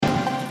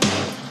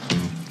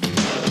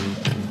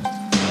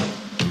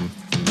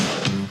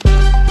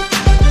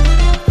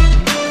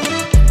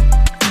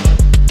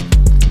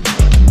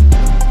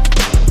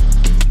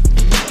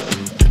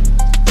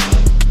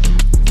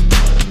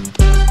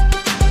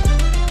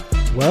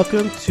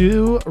Welcome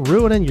to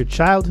Ruining Your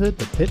Childhood,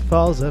 the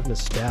Pitfalls of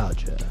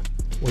Nostalgia.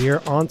 We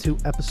are on to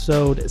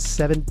episode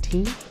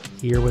 17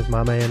 here with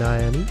my man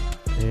IAME,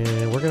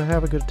 and we're going to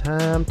have a good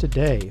time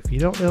today. If you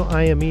don't know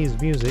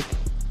IAME's music,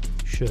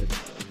 you should.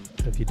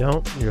 If you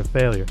don't, you're a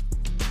failure.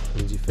 It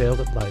means you failed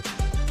at life.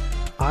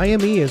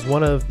 IAME is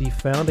one of the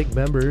founding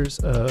members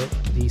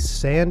of the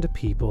Sand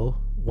People,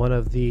 one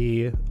of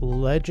the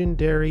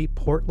legendary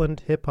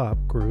Portland hip-hop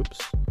groups.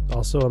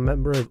 Also a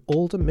member of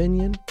Old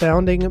Dominion,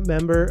 founding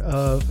member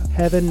of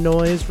Heaven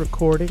Noise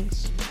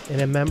Recordings,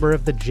 and a member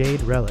of the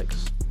Jade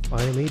Relics.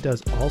 IAME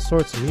does all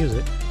sorts of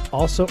music,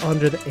 also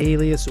under the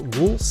alias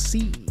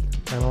Woolsey,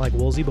 kind of like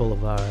Woolsey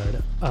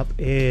Boulevard, up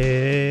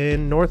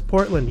in North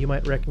Portland. You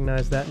might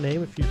recognize that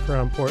name if you're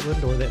from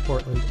Portland or the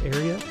Portland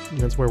area. And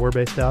that's where we're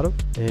based out of.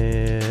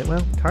 And,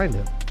 well, kind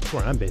of. That's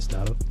where I'm based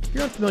out of. If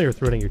you're unfamiliar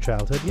with Ruining Your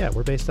Childhood, yeah,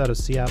 we're based out of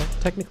Seattle,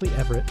 technically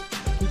Everett.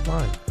 Keep in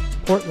mind.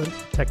 Portland,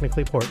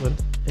 technically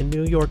Portland, and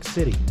New York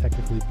City,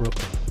 technically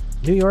Brooklyn.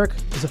 New York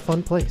is a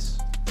fun place.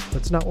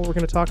 That's not what we're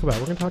going to talk about.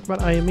 We're going to talk about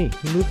IAME.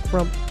 He moved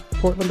from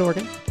Portland,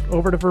 Oregon,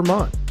 over to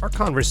Vermont. Our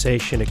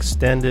conversation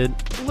extended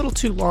a little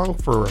too long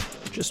for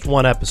just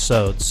one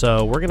episode,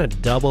 so we're going to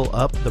double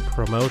up the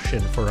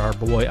promotion for our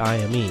boy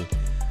IAME.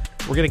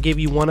 We're going to give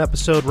you one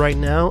episode right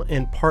now,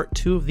 and part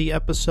 2 of the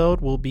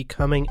episode will be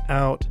coming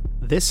out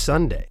this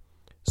Sunday.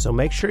 So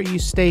make sure you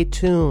stay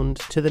tuned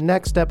to the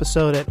next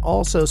episode, and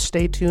also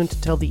stay tuned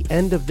until the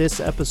end of this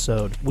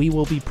episode. We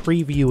will be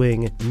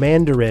previewing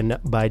Mandarin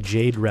by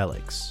Jade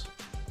Relics.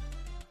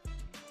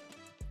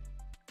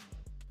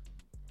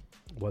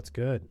 What's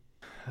good?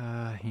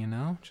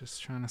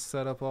 Just trying to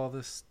set up all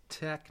this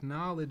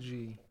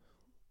technology.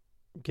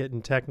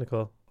 Getting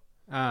technical.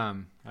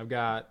 I've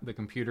got the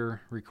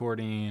computer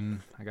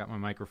recording. I got my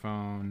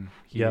microphone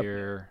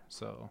here,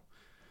 so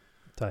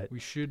tight. We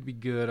should be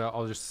good.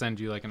 I'll just send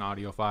you like an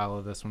audio file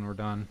of this when we're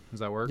done.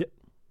 Does that work?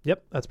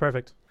 Yep, that's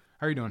perfect.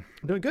 How are you doing?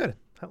 I'm doing good.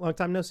 Long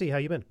time no see. How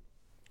you been?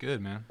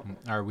 Good, man.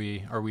 Are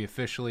we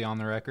officially on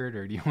the record,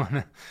 or do you want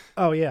to?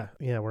 Oh yeah,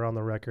 we're on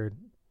the record.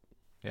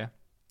 Yeah.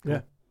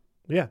 Cool.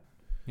 Yeah.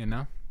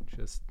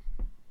 Just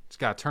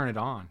gotta turn it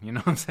on. You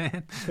know what I'm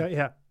saying?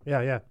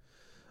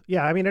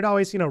 Yeah. I mean, it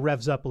always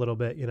revs up a little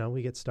bit.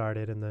 We get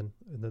started, and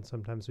then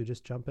sometimes we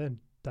just jump in,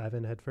 dive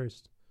in head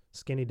first,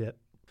 skinny dip.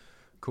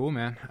 Cool,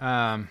 man.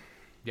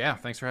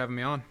 Thanks for having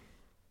me on.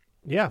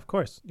 Yeah, of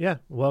course. Yeah.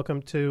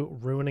 Welcome to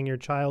Ruining Your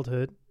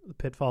Childhood, the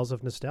Pitfalls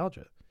of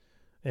Nostalgia.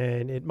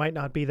 And it might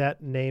not be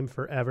that name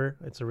forever.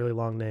 It's a really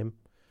long name.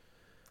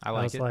 I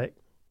was like,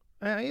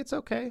 it's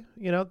okay.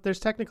 There's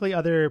technically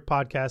other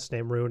podcasts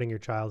named Ruining Your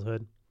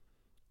Childhood.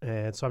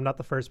 And so I'm not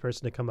the first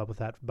person to come up with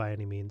that by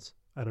any means.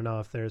 I don't know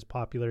if they're as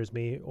popular as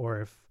me,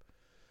 or if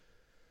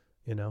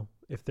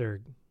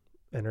they're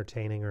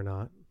entertaining or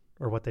not,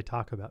 or what they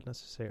talk about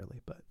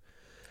necessarily. But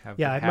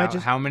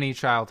how many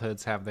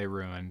childhoods have they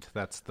ruined?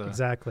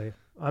 Exactly.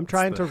 I'm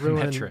trying to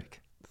ruin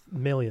metric.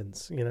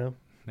 Millions,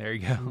 There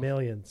you go.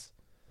 Millions.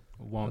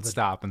 Won't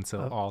stop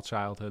until all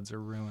childhoods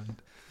are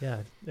ruined.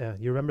 Yeah.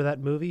 You remember that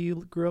movie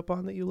you grew up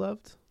on that you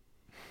loved?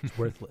 It's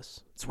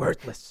worthless. It's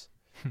worthless.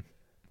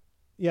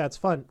 Yeah, it's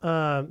fun.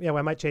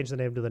 I might change the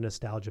name to the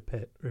Nostalgia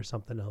Pit or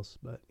something else,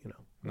 but we'll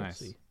nice.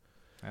 See.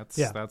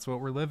 That's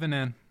what we're living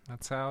in.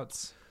 That's how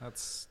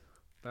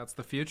that's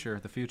the future.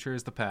 The future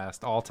is the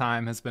past. All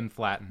time has been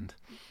flattened.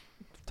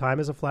 Time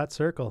is a flat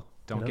circle.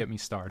 Don't get me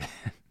started.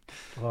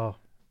 Oh,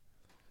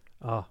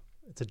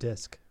 it's a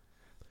disc.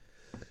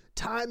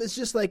 Time is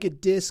just like a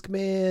disc,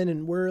 man,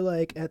 and we're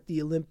like at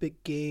the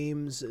Olympic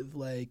Games of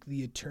like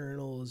the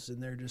Eternals,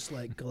 and they're just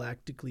like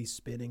galactically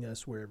spinning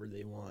us wherever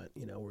they want.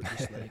 We're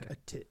just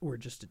like we're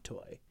just a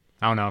toy.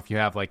 I don't know if you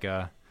have like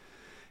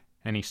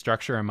any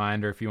structure in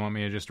mind, or if you want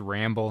me to just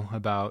ramble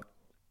about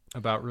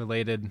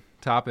related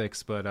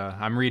topics, but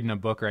I'm reading a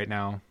book right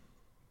now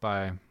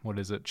by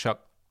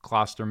Chuck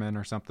Klosterman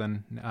or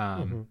something.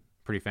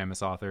 Pretty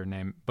famous author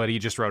name, but he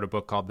just wrote a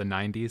book called The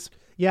 90s.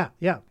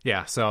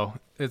 Yeah. So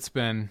it's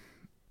been,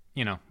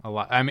 a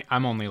lot. I mean,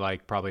 I'm only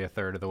like probably a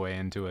third of the way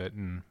into it,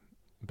 and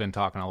it's been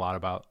talking a lot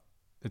about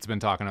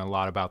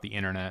the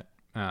internet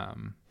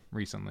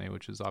recently,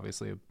 which is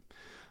obviously a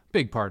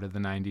big part of the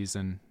 90s.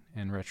 And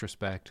in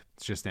retrospect,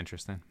 it's just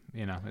interesting.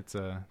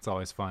 It's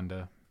always fun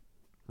to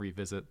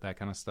revisit that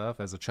kind of stuff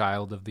as a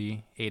child of the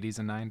 80s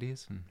and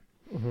 90s.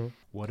 And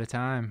what a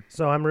time.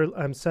 So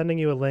I'm sending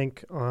you a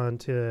link on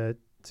to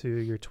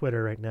your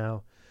Twitter right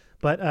now.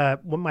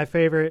 But my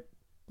favorite,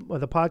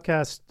 the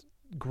podcast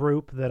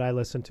group that I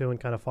listen to and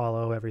kind of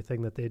follow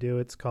everything that they do,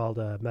 it's called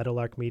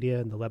Meadowlark Media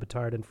and the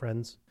Lebitard and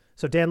Friends.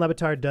 So Dan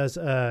Lebitard does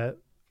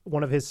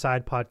one of his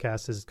side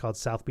podcasts is called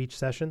South Beach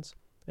Sessions,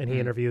 and he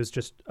interviews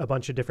just a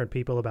bunch of different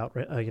people about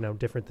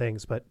different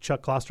things. But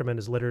Chuck Klosterman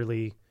is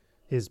literally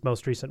his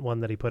most recent one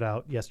that he put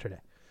out yesterday.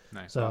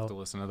 Nice. I'll have to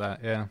listen to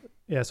that. Yeah.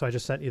 Yeah. So I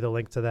just sent you the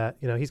link to that.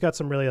 He's got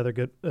some really other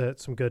good,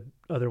 some good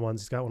other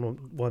ones. He's got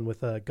one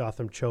with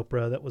Gotham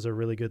Chopra that was a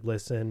really good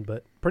listen.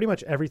 But pretty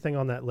much everything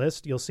on that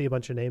list, you'll see a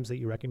bunch of names that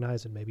you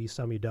recognize and maybe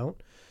some you don't.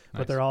 Nice.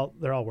 But they're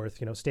all worth.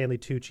 Stanley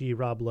Tucci,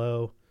 Rob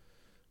Lowe,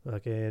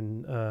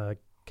 fucking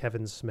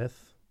Kevin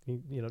Smith,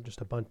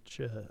 just a bunch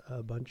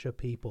of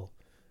people,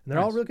 and they're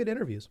all real good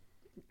interviews.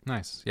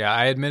 Nice. Yeah,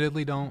 I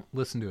admittedly don't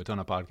listen to a ton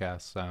of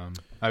podcasts.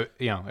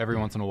 Every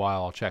once in a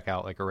while I'll check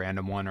out like a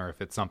random one, or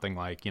if it's something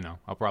like,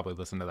 I'll probably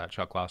listen to that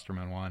Chuck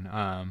Klosterman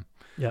one.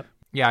 Yep.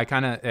 Yeah, I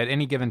kind of, at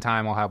any given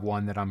time, I'll have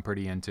one that I'm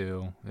pretty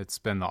into. It's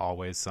been the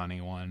Always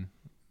Sunny one.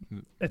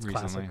 It's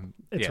recently. classic.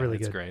 It's really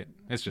good. It's great.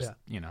 It's just,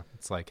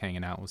 it's like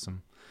hanging out with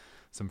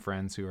some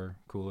friends who are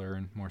cooler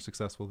and more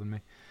successful than me.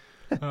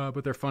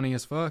 But they're funny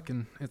as fuck,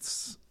 and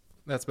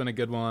that's been a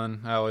good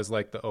one. I always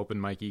like the Open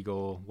Mike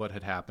Eagle, What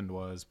Had Happened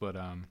Was, but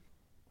I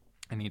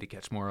need to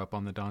catch more up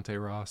on the Dante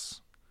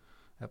Ross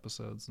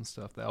episodes and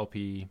stuff. The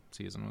LP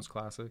season was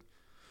classic.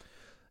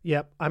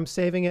 Yep, I'm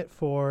saving it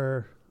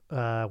for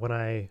when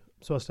I'm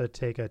supposed to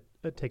take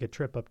a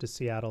trip up to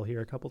Seattle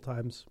here a couple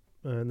times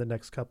in the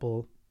next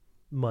couple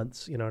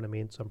months. You know what I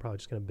mean? So I'm probably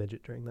just going to binge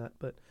it during that.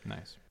 But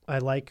nice. I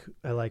like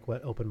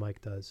what Open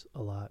Mike does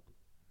a lot.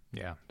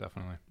 Yeah,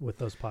 definitely. With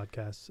those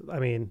podcasts, I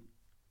mean,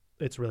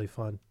 it's really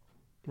fun.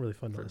 Really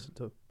fun to listen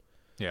to.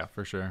 Yeah,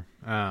 for sure.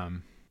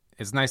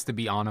 It's nice to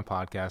be on a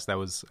podcast.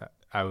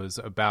 I was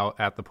about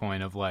at the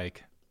point of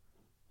like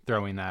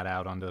throwing that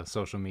out onto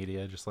social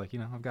media, just like,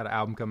 I've got an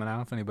album coming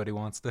out if anybody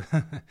wants to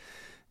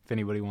if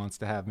anybody wants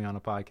to have me on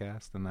a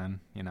podcast, and then,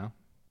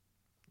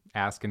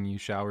 ask and you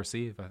shall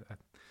receive.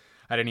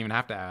 I didn't even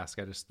have to ask.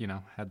 I just,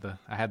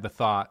 I had the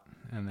thought,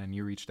 and then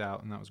you reached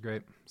out, and that was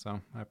great.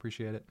 So I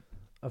appreciate it.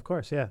 Of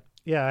course, yeah.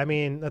 Yeah, I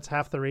mean, that's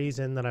half the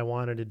reason that I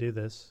wanted to do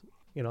this.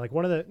 Like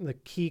one of the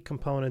key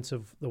components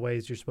of the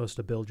ways you're supposed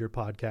to build your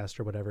podcast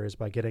or whatever is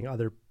by getting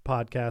other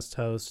podcast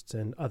hosts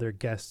and other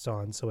guests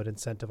on, so it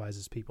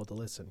incentivizes people to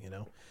listen,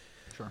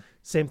 Sure.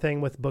 Same thing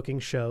with booking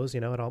shows,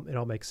 it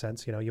all makes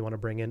sense. You want to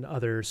bring in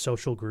other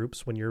social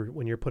groups when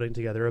you're putting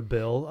together a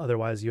bill.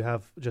 Otherwise you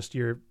have just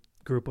your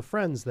group of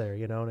friends there,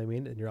 you know what I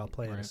mean? And you're all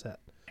playing a set.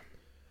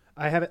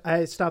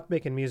 I stopped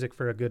making music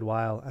for a good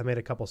while. I made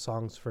a couple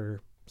songs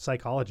for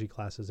psychology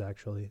classes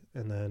actually,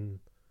 and then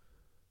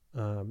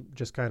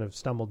just kind of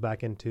stumbled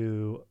back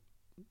into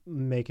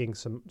making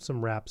some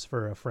raps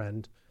for a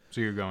friend.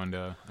 So you're going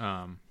to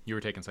you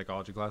were taking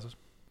psychology classes?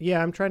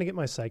 Yeah, I'm trying to get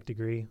my psych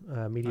degree,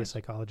 media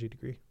psychology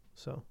degree.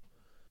 So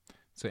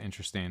it's an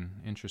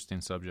interesting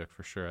subject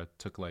for sure. I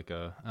took like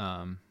a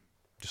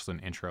just an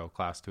intro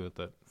class to it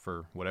that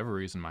for whatever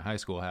reason my high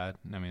school had.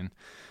 I mean,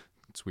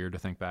 it's weird to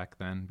think back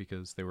then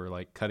because they were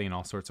like cutting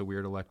all sorts of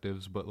weird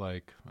electives, but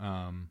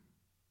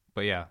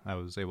yeah, I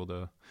was able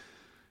to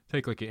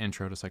take like an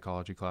intro to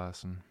psychology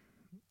class and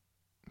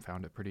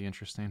found it pretty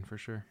interesting for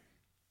sure.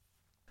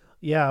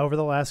 Yeah, over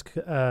the last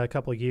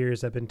couple of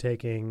years, I've been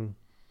taking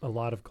a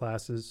lot of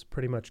classes,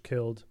 pretty much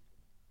killed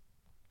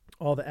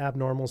all the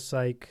abnormal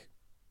psych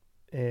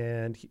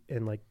and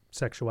like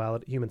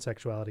human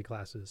sexuality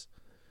classes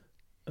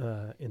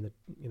in the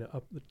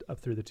up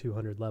through the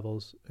 200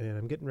 levels, and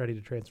I'm getting ready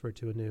to transfer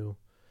to a new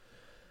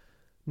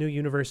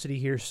university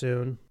here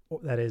soon.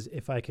 That is,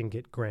 if I can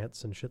get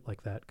grants and shit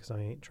like that, because I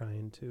ain't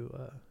trying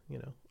to,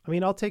 I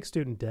mean, I'll take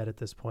student debt at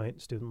this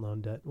point, student loan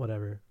debt,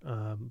 whatever.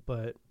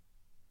 But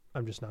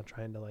I'm just not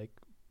trying to like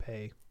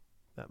pay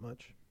that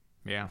much.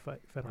 Yeah. If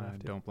I don't have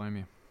to. Don't blame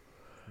you.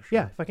 Sure.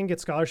 Yeah. If I can get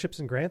scholarships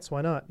and grants,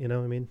 why not? You know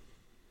what I mean?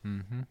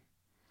 Mm-hmm.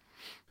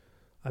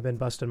 I've been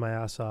busting my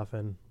ass off,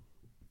 and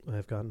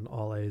I've gotten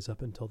all A's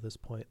up until this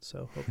point.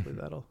 So hopefully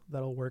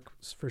that'll work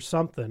for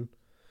something.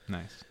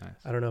 Nice.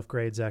 I don't know if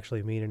grades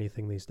actually mean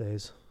anything these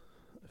days.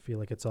 I feel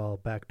like it's all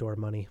backdoor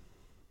money.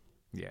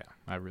 Yeah,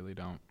 I really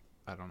don't.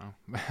 I don't know.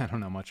 I don't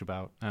know much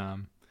about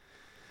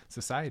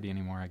society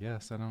anymore, I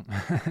guess. I don't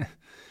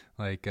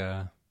like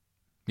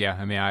yeah,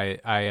 I mean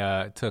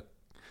I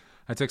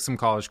took some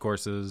college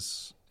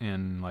courses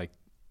in like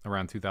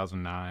around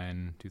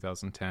 2009,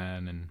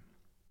 2010, and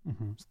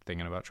was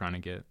thinking about trying to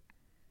get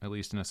at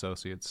least an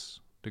associate's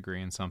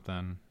degree in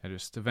something. I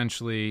just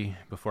eventually,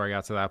 before I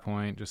got to that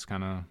point, just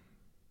kind of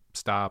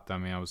stopped. I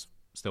mean, I was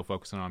still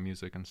focusing on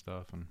music and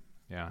stuff, and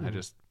yeah, I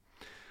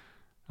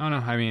don't know.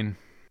 I mean,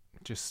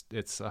 just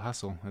it's a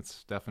hustle.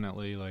 It's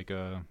definitely like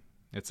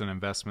it's an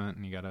investment,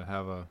 and you got to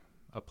have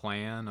a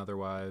plan.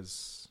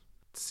 Otherwise,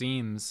 it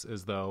seems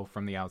as though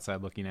from the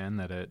outside looking in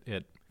that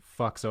it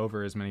fucks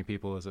over as many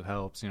people as it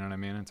helps. You know what I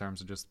mean? In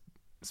terms of just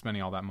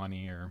spending all that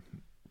money or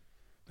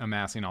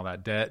amassing all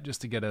that debt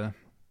just to get a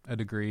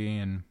degree,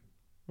 and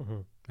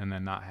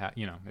then not have,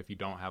 if you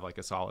don't have like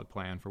a solid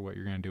plan for what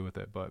you're going to do with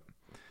it. But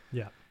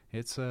yeah,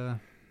 it's I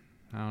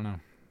don't know.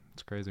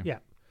 It's crazy.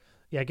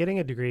 Yeah. Getting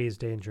a degree is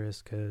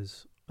dangerous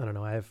because I don't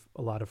know. I have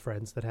a lot of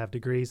friends that have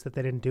degrees that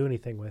they didn't do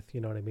anything with.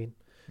 You know what I mean?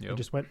 Yep. They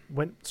just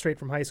went straight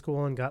from high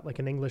school and got like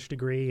an English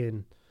degree,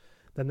 and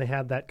then they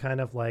had that kind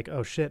of like,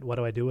 oh shit, what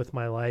do I do with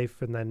my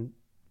life? And then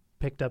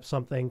picked up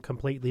something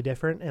completely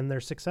different, and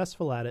they're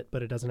successful at it,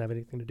 but it doesn't have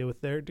anything to do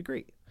with their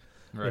degree.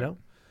 Right.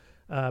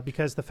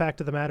 Because the fact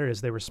of the matter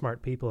is they were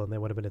smart people, and they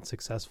would have been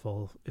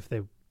successful if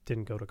they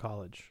didn't go to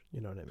college.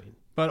 You know what I mean?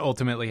 But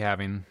ultimately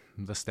having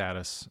the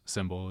status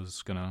symbol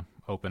is going to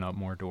open up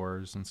more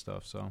doors and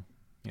stuff. So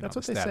That's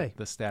what they say.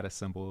 The status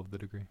symbol of the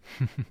degree.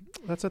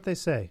 That's what they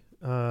say.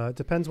 It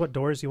depends what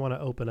doors you want to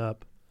open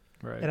up.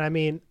 Right. And I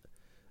mean,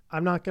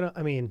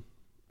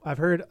 I've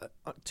heard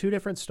two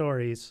different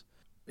stories.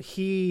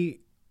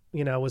 He,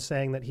 was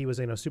saying that he was,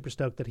 super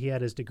stoked that he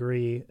had his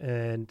degree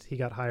and he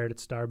got hired at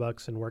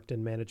Starbucks and worked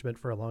in management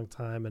for a long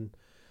time. And,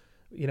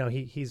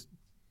 he's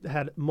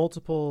had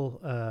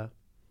multiple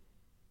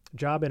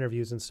job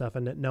interviews and stuff,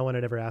 and no one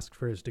had ever asked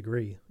for his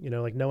degree.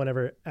 No one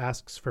ever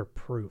asks for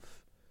proof.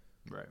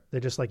 Right. They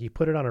just you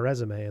put it on a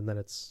resume and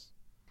then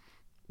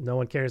no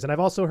one cares. And I've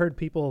also heard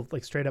people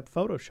straight up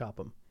Photoshop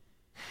them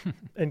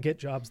and get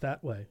jobs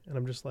that way. And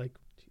I'm just like,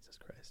 Jesus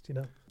Christ,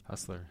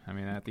 Hustler. I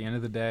mean, at the end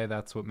of the day,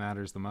 that's what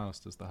matters the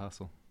most is the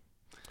hustle.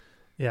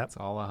 Yeah. It's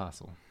all a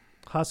hustle.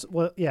 Hustle.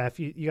 Well, yeah, if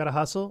you got to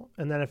hustle.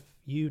 And then if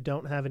you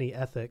don't have any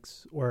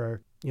ethics or,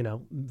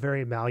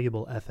 very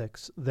malleable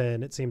ethics,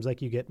 then it seems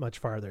like you get much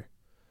farther.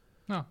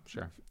 Oh,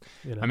 sure.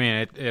 I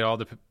mean, it all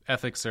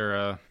ethics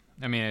are,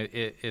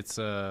 it's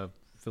a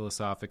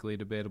philosophically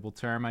debatable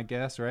term, I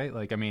guess, right?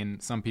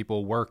 Some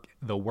people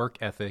the work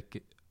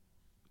ethic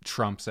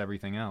trumps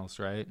everything else,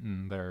 right?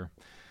 And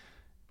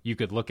you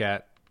could look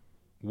at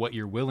what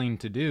you're willing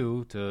to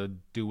do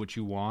what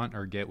you want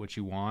or get what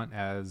you want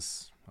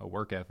as a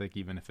work ethic,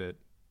 even if it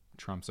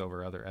trumps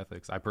over other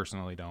ethics. I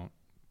personally don't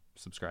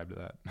subscribe to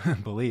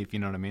that belief, you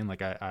know what I mean?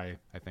 I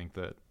think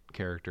that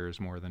character is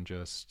more than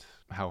just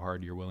how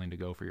hard you're willing to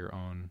go for your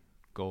own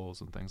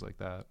goals and things like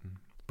that.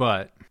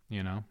 But,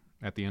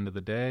 at the end of the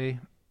day,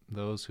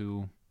 those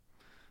who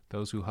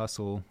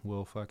hustle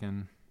will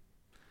fucking,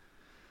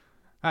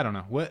 I don't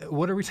know.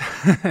 What are we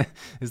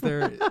is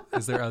there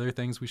other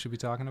things we should be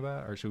talking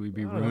about, or should we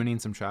be ruining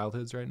some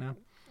childhoods right now?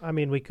 I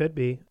mean, we could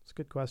be. It's a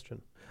good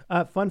question.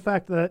 Fun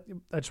fact that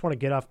I just want to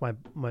get off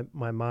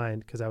my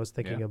mind because I was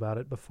thinking about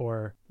it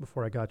before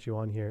I got you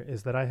on here,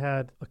 is that I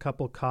had a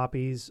couple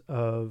copies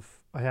of,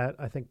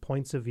 I think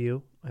Points of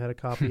View. I had a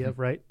copy of,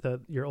 right? The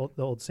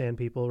old Sand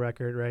People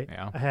record, right?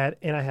 Yeah.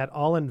 I had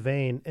All in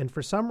Vain, and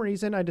for some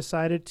reason I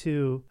decided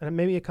to, and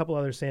maybe a couple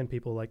other Sand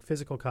People,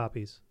 physical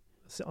copies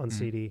on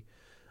CD.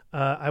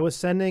 I was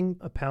sending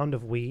a pound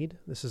of weed.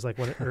 This is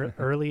when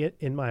early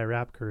in my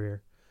rap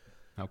career.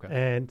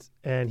 Okay.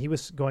 And he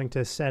was going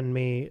to send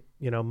me,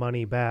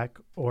 money back,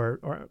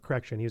 or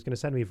correction, he was going to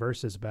send me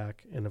verses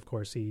back, and of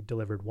course he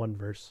delivered one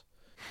verse,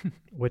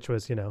 which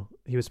was,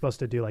 he was supposed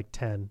to do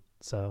 10.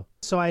 So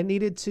I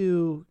needed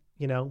to,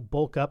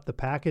 bulk up the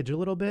package a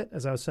little bit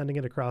as I was sending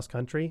it across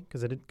country,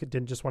 because I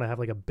didn't just want to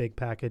have a big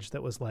package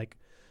that was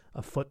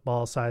a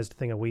football-sized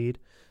thing of weed.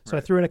 So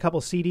right. I threw in a couple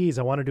CDs.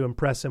 I wanted to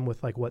impress him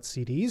with what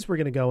CDs were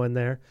going to go in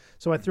there.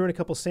 So I threw in a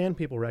couple Sand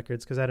People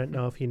records because I didn't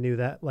know if he knew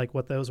that,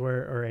 what those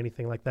were or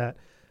anything like that.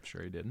 I'm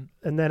sure he didn't.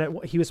 And then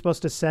he was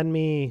supposed to send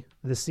me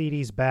the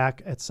CDs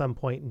back at some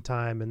point in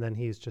time, and then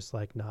he's just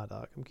nah,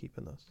 dog, I'm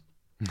keeping those.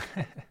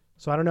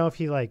 So I don't know if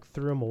he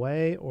threw them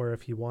away or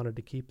if he wanted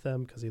to keep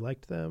them because he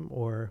liked them,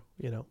 or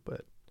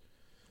but.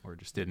 Or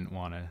just didn't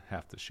want to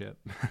have to ship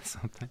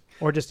something.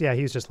 Or just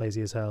he was just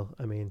lazy as hell.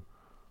 I mean.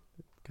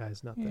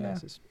 Guy's not the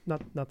nicest,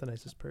 not the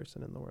nicest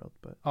person in the world,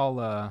 but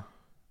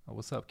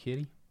what's up,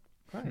 kitty?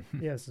 Hi.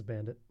 Yeah, this is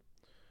Bandit.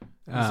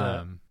 He's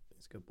a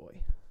good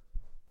boy.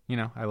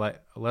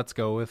 Let's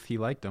go with he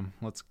liked him.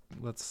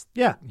 Let's.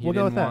 Yeah, we'll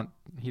go with that.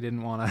 He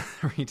didn't want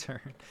to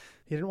return.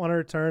 He didn't want to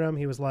return him.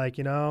 He was like,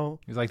 He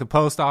was like, the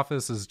post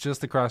office is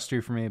just across the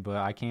street from me, but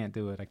I can't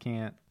do it. I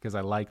can't because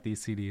I like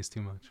these CDs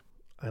too much.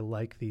 I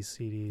like these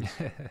CDs,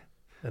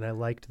 and I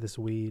liked this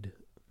weed.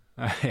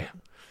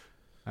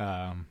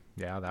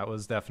 Yeah, that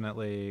was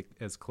definitely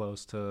as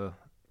close to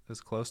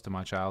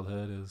my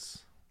childhood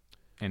as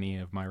any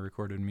of my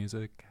recorded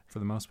music for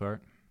the most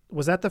part.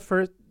 Was that the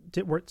first?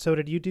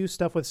 Did you do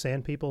stuff with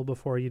Sand People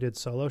before you did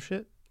solo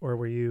shit, or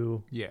were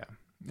you? Yeah.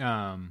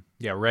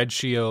 Red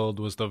Shield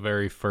was the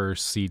very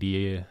first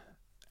CD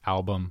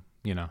album.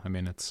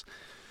 It's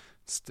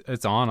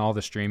on all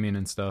the streaming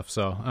and stuff.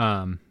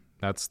 So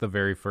that's the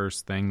very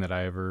first thing that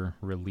I ever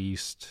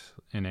released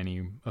in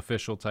any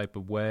official type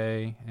of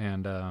way,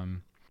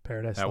 and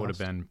Paradise that Lost. would have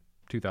been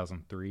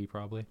 2003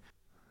 probably.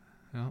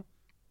 Well,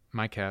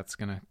 my cat's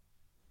gonna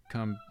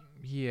come.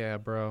 Yeah,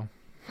 bro.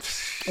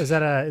 Is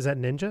that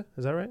Ninja?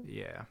 Is that right?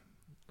 Yeah.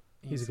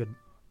 He's a good.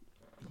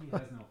 He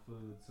has no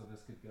food, so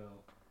this could go.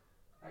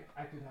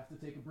 I could have to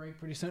take a break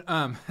pretty soon.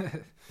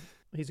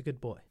 He's a good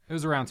boy. It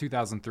was around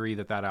 2003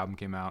 that album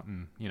came out,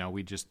 and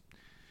we just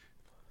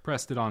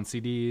pressed it on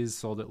CDs,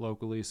 sold it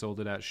locally, sold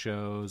it at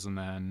shows, and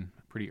then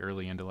pretty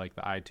early into the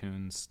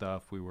iTunes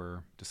stuff, we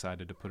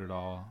decided to put it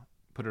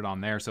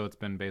on there. So it's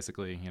been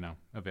basically,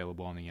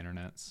 available on the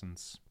internet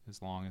since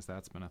as long as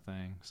that's been a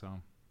thing.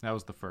 So that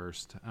was the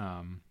first.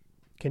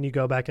 Can you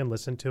go back and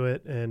listen to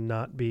it and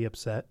not be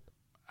upset?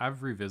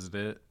 I've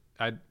revisited it.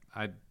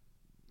 I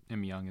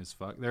am young as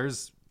fuck.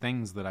 There's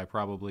things that I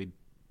probably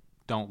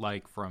don't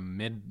like from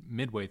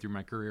midway through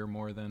my career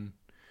more than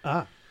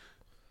that.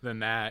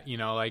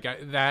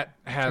 That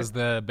has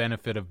the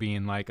benefit of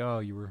being oh,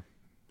 you were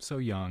so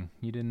young.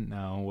 You didn't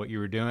know what you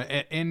were doing.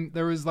 And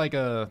there was like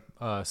a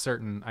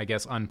certain, I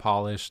guess,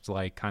 unpolished,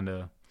 like kind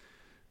of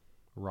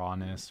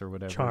rawness or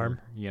whatever. Charm.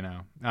 You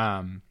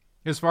know.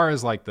 As far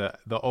as like the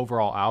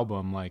overall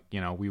album, like, you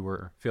know,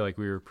 feel like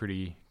we were a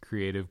pretty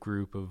creative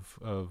group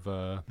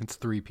of it's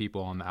 3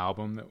 people on the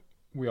album that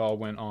we all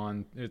went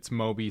on. It's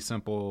Moby,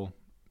 Simple,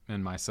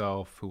 and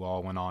myself, who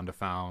all went on to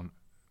found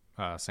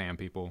Sand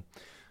People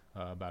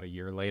about a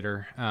year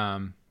later.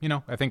 You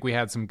know, I think we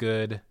had some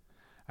good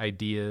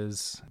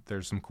ideas.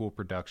 There's some cool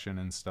production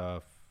and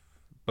stuff.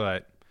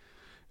 But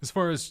as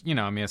far as, you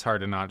know, I mean, it's hard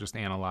to not just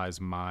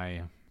analyze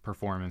my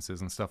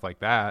performances and stuff like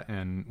that.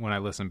 And when I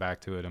listen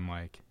back to it, I'm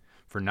like,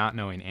 for not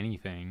knowing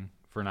anything,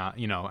 for not,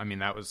 you know, I mean,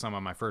 that was some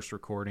of my first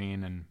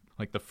recording, and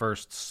like the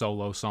first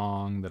solo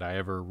song that I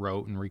ever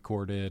wrote and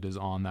recorded is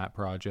on that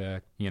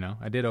project. You know,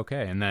 I did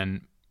okay. And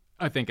then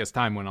I think as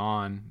time went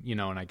on, you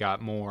know, and I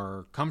got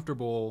more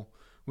comfortable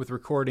with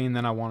recording,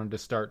 then I wanted to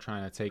start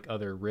trying to take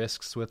other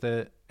risks with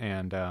it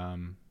and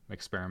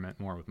experiment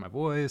more with my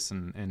voice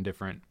and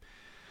different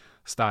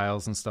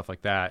styles and stuff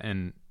like that.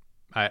 And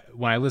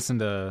when I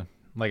listened to,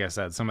 like I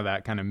said, some of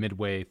that kind of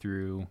midway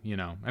through, you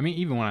know, I mean,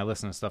 even when I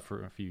listened to stuff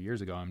for a few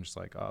years ago, I'm just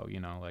like, oh, you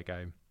know, like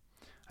I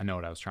know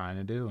what I was trying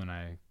to do, and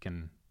I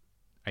can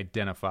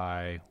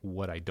identify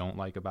what I don't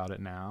like about it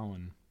now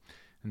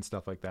and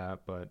stuff like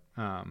that. But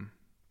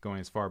going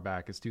as far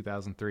back as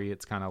 2003,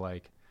 it's kind of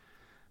like,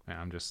 man,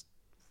 I'm just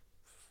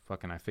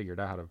fucking, I figured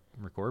out how to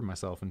record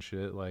myself and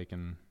shit. Like,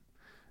 and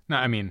no,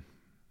 I mean,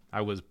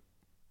 I was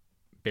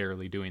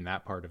barely doing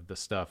that part of the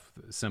stuff.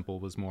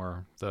 Simple was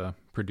more the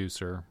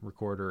producer,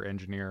 recorder,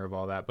 engineer of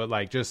all that. But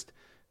like just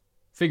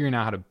figuring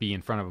out how to be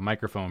in front of a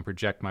microphone,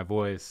 project my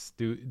voice,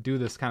 do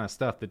this kind of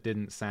stuff that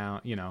didn't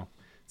sound, you know,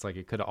 it's like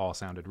it could have all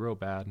sounded real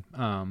bad.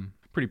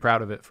 Pretty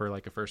proud of it for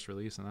like a first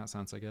release in that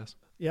sense, I guess.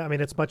 Yeah, I mean,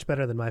 it's much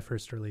better than my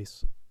first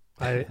release.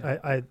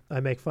 I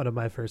make fun of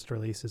my first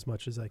release as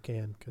much as I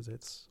can because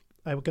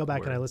I would go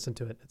back and I listen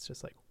to it. It's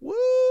just like, woo!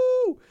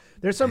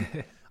 There's some,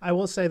 I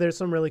will say there's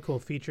some really cool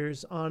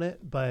features on it.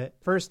 But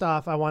first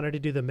off, I wanted to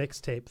do the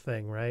mixtape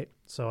thing, right?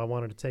 So I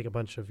wanted to take a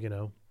bunch of, you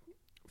know,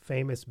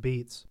 famous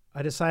beats.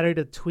 I decided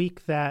to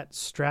tweak that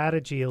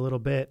strategy a little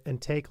bit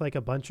and take like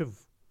a bunch of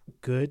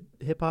good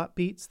hip hop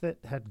beats that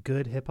had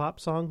good hip hop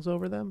songs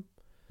over them.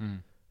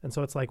 And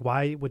so it's like,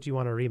 why would you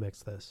want to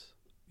remix this?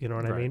 You know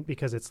what I mean?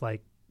 Because it's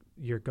like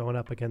you're going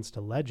up against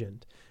a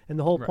legend. And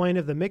the whole point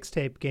of the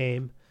mixtape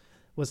game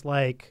was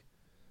like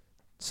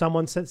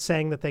someone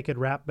saying that they could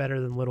rap better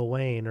than Lil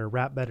Wayne or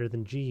rap better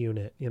than G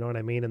Unit, you know what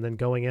I mean? And then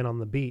going in on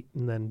the beat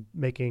and then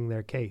making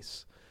their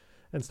case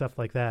and stuff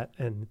like that.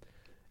 And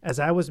as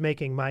I was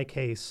making my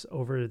case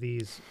over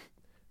these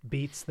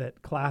beats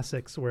that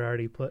classics were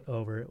already put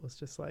over, it was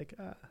just like,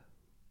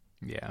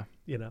 yeah,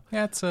 you know,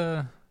 yeah, it's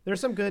there's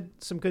some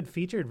good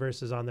featured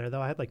verses on there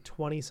though. I had like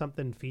 20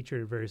 something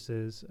featured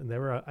verses, and they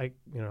were, I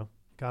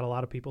got a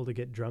lot of people to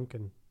get drunk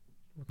and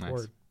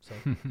record. Nice. So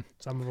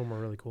some of them were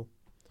really cool.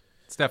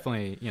 It's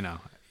definitely, you know,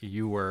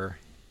 you were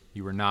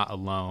not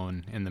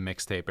alone in the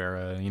mixtape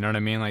era. You know what I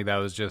mean? Like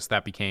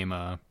that became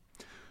a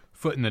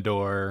foot in the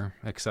door,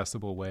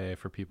 accessible way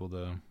for people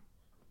to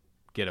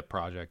get a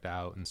project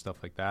out and stuff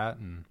like that.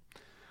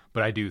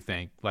 But I do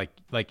think,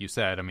 like you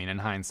said, I mean, in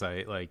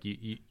hindsight, like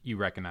you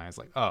recognize,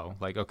 like, oh,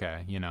 like,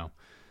 okay, you know,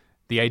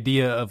 the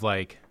idea of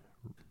like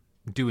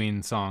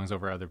doing songs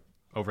over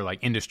like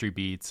industry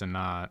beats and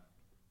not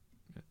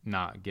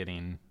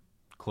getting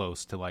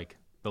close to like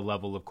the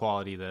level of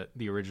quality that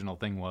the original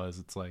thing was,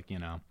 it's like, you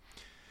know,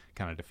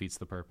 kind of defeats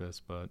the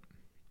purpose. But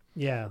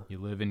yeah, you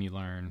live and you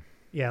learn.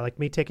 Yeah, like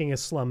me taking a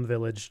Slum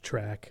Village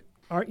track.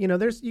 You know,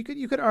 you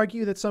could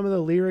argue that some of the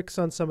lyrics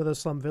on some of the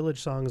Slum Village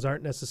songs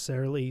aren't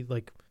necessarily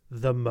like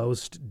the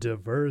most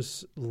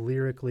diverse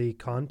lyrically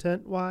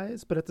content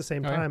wise, but at the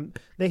same time,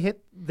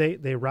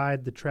 they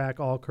ride the track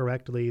all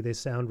correctly. They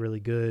sound really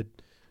good.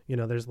 You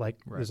know, there's like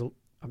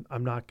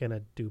I'm not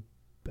gonna do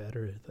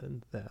better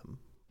than them,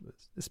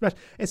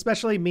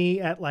 especially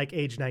me at like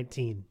age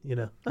 19. You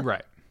know,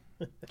 right?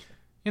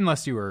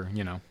 Unless you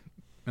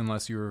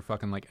were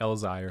fucking like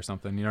Elzai or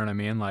something, you know what I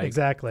mean? Like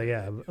exactly,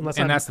 yeah.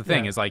 That's the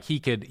thing is like he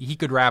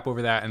could rap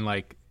over that and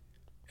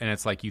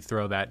it's like you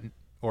throw that,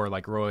 or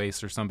like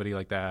Royce or somebody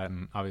like that,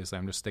 and obviously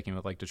I'm just sticking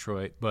with like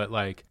Detroit, but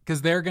like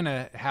because they're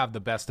gonna have the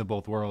best of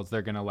both worlds.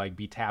 They're gonna like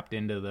be tapped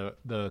into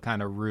the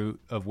kind of root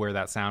of where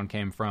that sound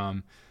came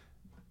from,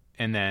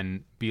 and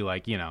then be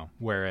like, you know,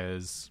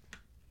 whereas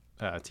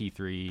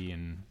T3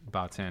 and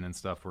Baten and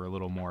stuff were a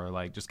little more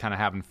like just kind of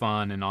having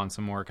fun and on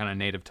some more kind of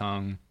native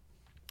tongue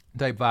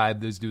type vibe.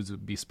 Those dudes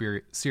would be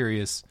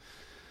serious,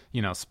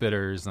 you know,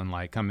 spitters and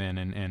like come in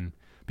and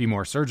be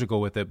more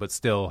surgical with it, but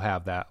still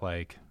have that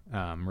like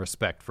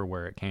respect for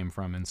where it came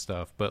from and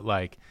stuff. But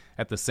like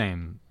at the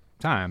same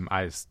time,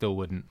 I still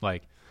wouldn't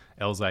like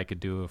Elzai could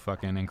do a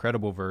fucking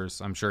incredible verse.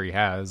 I'm sure he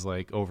has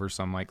like over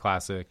some like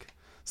classic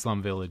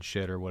Slum Village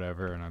shit or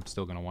whatever, and I'm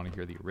still gonna want to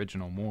hear the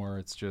original more.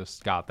 It's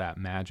just got that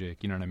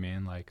magic, you know what I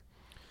mean? Like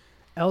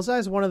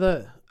Elzai's one of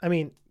the, I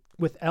mean,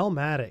 with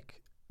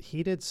Elmatic,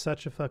 he did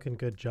such a fucking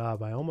good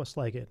job. I almost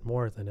like it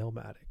more than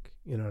Illmatic.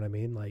 You know what I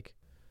mean? Like,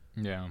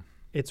 Yeah.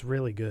 it's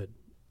really good.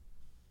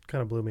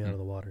 Kind of blew me out of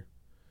the water.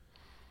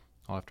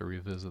 I'll have to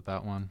revisit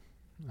that one.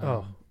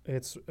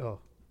 It's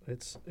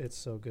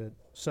so good.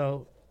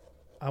 So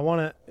I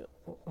want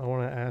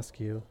to ask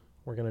you,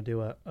 we're going to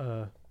do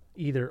a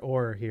either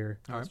or here.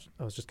 All right.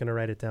 I was just going to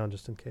write it down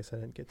just in case I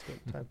didn't get to it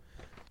in time.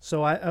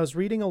 So I was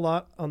reading a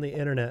lot on the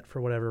internet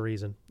for whatever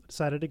reason.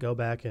 Decided to go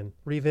back and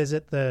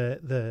revisit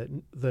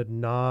the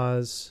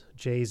Nas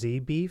Jay-Z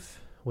beef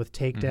with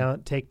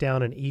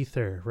Takedown and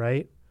Ether,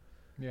 right?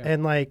 Yeah.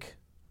 And like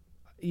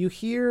you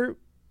hear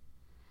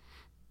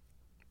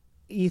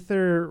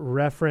Ether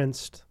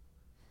referenced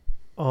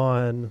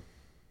on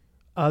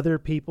other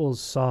people's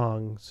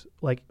songs,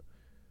 like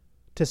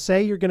to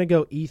say you're going to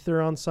go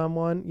ether on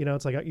someone, you know,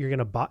 it's like you're going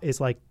to is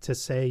like to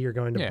say you're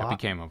going to it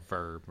became a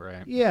verb,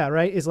 right? Yeah,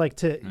 right. Is like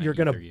to you're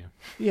going to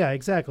Yeah,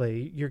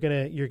 exactly. Your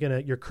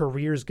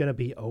career's going to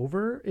be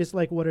over is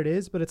like what it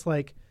is, but it's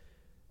like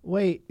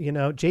wait, you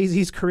know,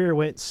 Jay-Z's career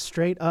went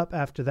straight up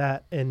after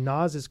that and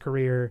Nas's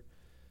career,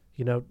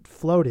 you know,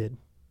 floated,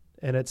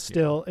 and it's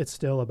still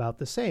about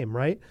the same,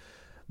 right?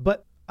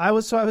 But I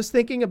was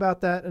thinking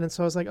about that, and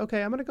so I was like,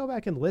 okay, I'm going to go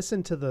back and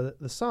listen to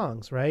the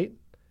songs, right?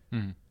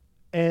 Mm-hmm.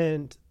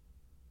 And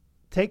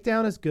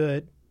Takedown is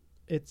good.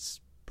 It's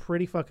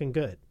pretty fucking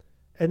good.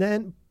 And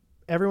then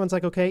everyone's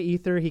like, okay,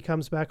 Ether, he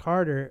comes back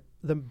harder.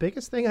 The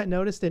biggest thing I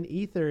noticed in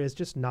Ether is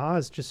just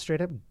Nas just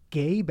straight up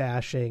gay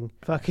bashing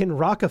fucking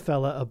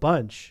Rockefeller a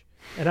bunch.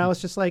 And I was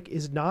just like,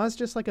 is Nas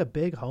just like a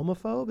big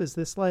homophobe? Is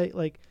this like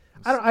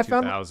I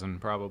found 2000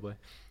 probably.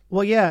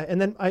 Well, yeah, and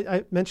then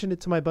I mentioned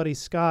it to my buddy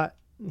Scott.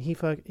 He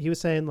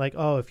was saying like,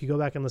 oh, if you go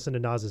back and listen to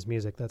Nas's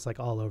music, that's like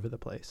all over the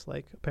place.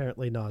 Like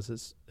apparently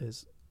Nas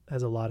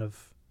has a lot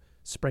of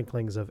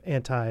sprinklings of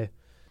anti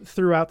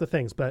throughout the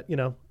things. But you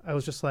know, I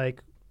was just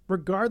like,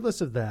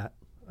 regardless of that,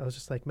 I was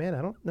just like, man,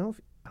 I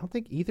don't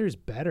think Ether's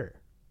better.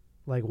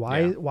 Like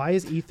why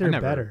is Ether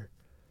better?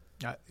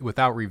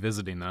 Without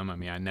revisiting them, I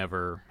mean, I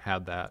never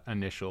had that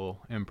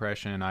initial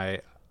impression.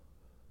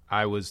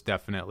 I was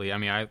definitely, I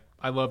mean,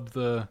 I loved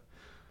the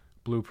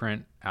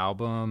Blueprint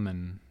album,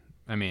 and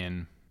I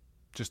mean,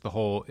 just the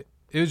whole,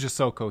 it was just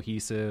so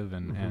cohesive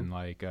and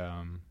like,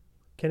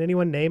 can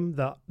anyone name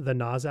the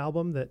Nas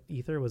album that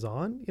Ether was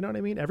on? You know what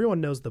I mean?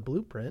 Everyone knows the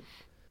Blueprint.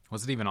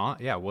 Was it even on?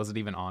 Yeah. Was it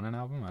even on an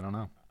album? I don't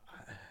know.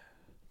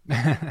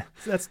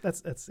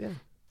 that's yeah.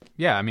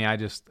 Yeah. I mean,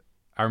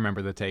 I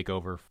remember the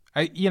takeover,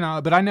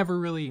 but I never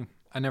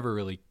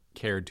really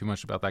cared too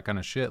much about that kind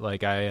of shit.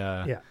 Like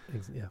I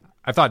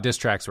thought diss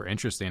tracks were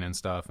interesting and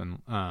stuff,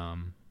 and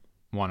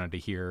wanted to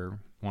hear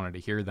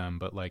them,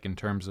 but like in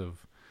terms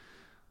of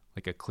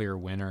like a clear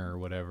winner or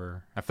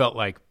whatever, I felt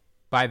like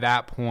by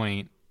that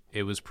point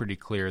it was pretty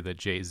clear that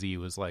Jay-Z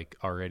was like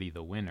already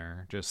the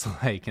winner, just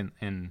like in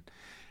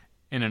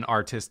an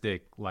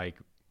artistic like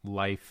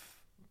life,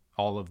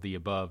 all of the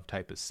above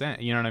type of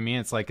sense. You know what I mean?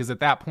 It's like, because at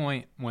that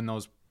point when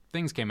those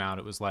things came out,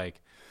 it was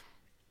like,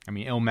 I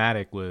mean,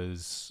 Illmatic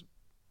was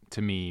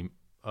to me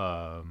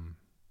an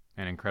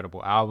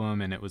incredible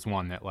album, and it was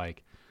one that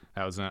like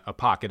that was a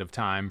pocket of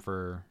time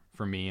for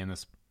me. And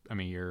this, I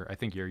mean, I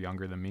think you're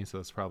younger than me, so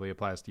this probably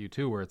applies to you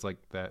too, where it's like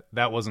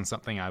that wasn't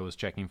something I was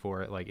checking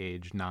for at like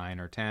age 9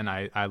 or 10.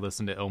 I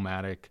listened to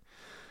Illmatic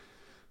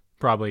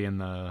probably in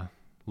the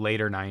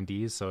later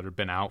 90s, so it had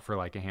been out for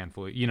like a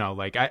handful of, you know,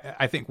 like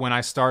I think when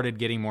I started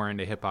getting more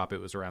into hip hop, it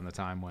was around the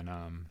time when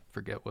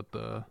forget what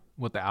the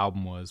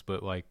album was,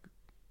 but like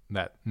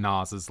that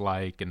Nas is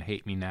Like and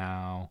Hate Me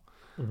Now.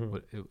 Mm-hmm.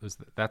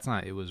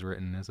 It was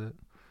written, is it?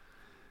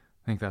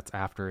 I think that's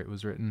after it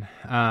was written.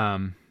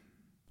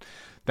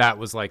 That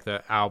was like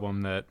the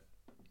album that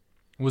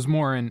was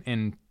more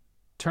in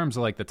terms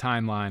of like the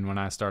timeline when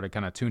I started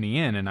kind of tuning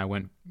in, and I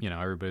went, you know,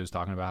 everybody was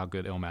talking about how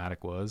good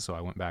Illmatic was, so I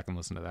went back and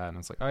listened to that, and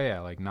it's like, oh yeah,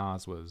 like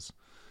Nas was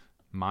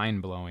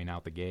mind blowing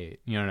out the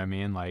gate. You know what I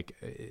mean? Like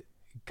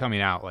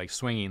coming out like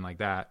swinging like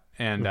that,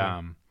 and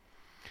and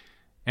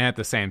at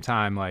the same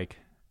time, like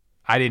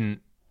I didn't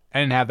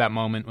have that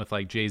moment with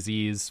like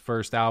Jay-Z's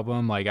first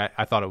album. Like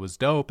I thought it was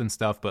dope and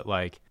stuff, but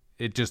like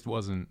it just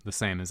wasn't the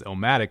same as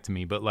Illmatic to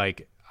me. But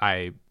like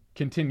I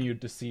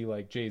continued to see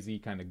like Jay-Z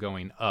kind of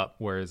going up,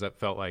 whereas it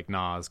felt like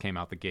Nas came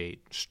out the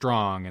gate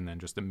strong and then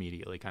just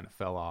immediately kind of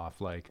fell off.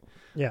 Like,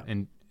 yeah.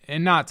 And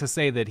not to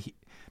say that he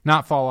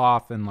not fall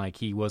off and like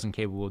he wasn't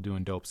capable of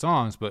doing dope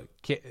songs, but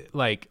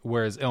like,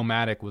 whereas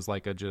Illmatic was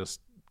like a just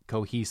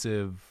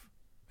cohesive,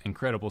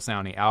 incredible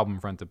sounding album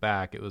front to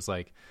back, it was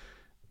like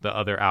the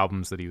other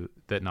albums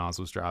that Nas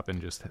was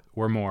dropping just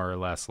were more or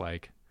less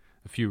like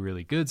a few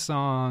really good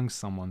songs,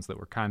 some ones that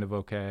were kind of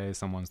okay,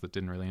 some ones that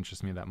didn't really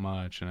interest me that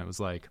much. And it was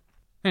like,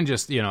 and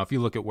just, you know, if you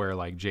look at where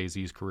like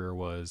Jay-Z's career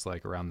was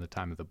like around the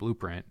time of the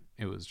Blueprint,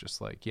 it was just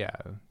like, yeah,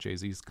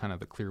 Jay-Z's kind of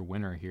the clear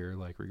winner here,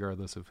 like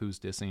regardless of who's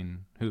dissing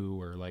who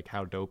or like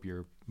how dope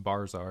your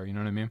bars are, you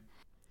know what I mean?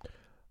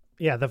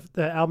 Yeah,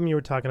 the album you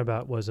were talking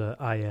about was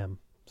IAME,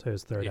 so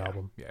his third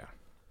album. Yeah.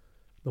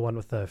 The one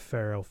with the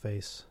pharaoh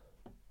face.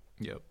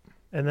 Yep.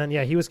 And then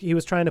he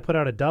was trying to put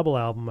out a double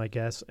album, I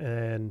guess,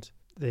 and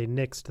they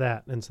nixed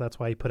that, and so that's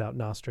why he put out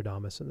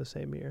Nostradamus in the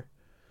same year.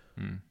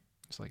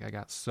 It's like I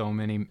got so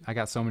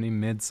many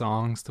mid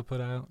songs to put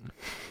out.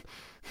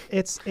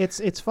 It's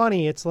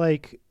funny. It's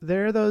like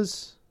there are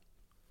those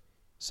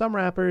some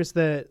rappers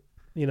that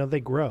they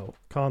grow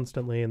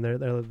constantly, and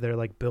they're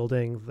like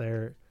building,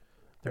 they're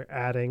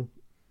adding,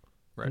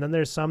 right. And then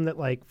there's some that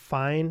like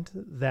find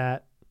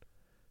that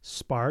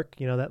spark,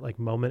 that like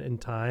moment in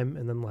time,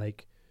 and then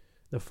like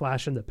the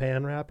flash in the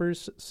pan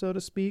rappers, so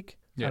to speak.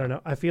 Yeah. I don't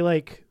know. I feel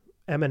like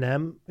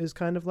Eminem is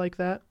kind of like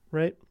that,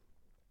 right?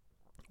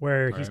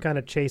 Where he's kind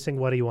of chasing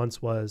what he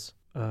once was,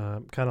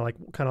 kind of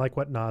like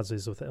what Nas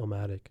is with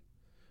Illmatic.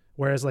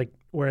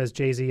 Whereas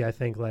Jay-Z, I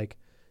think like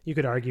you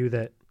could argue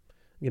that,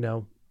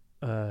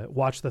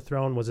 Watch the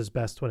Throne was his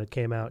best when it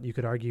came out. You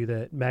could argue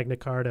that Magna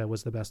Carta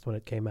was the best when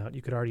it came out.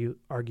 You could argue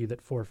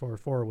that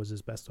 444 was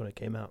his best when it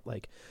came out.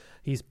 Like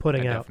he's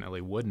putting out. I definitely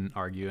wouldn't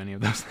argue any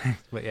of those things,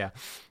 but yeah,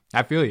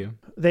 I feel you.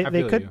 They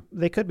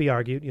could be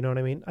argued. You know what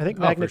I mean? I think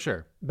for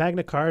sure.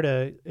 Magna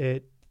Carta,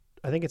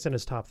 I think it's in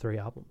his top 3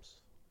 albums.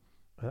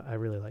 I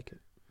really like it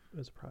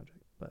as a project,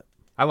 but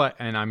I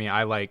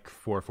like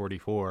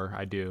 444.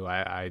 I do.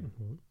 I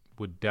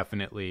would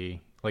definitely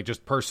like,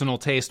 just personal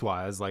taste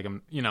wise, like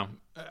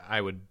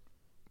I would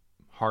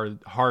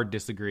hard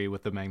disagree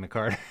with the Magna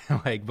Carta,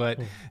 but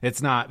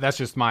it's not. That's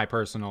just my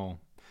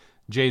personal.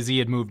 Jay-Z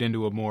had moved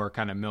into a more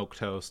kind of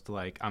milquetoast,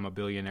 like I'm a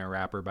billionaire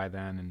rapper by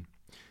then, and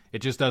it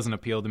just doesn't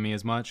appeal to me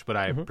as much. But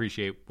I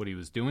appreciate what he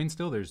was doing.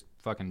 Still, there's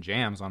fucking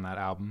jams on that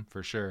album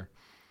for sure.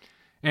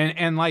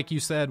 And like you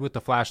said with the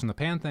flash in the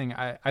pan thing,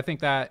 I think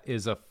that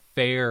is a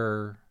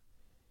fair,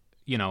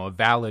 a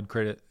valid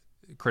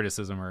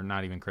criticism, or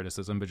not even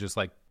criticism, but just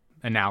like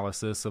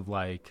analysis of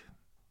like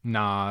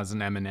Nas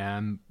and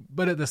Eminem.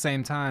 But at the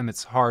same time,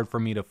 it's hard for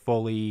me to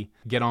fully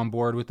get on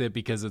board with it,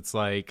 because it's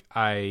like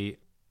I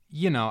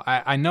know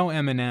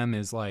Eminem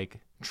is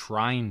like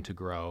trying to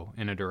grow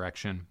in a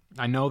direction.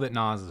 I know that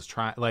Nas is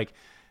trying, like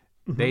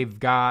they've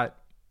got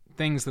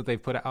things that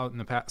they've put out in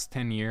the past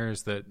 10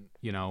 years that,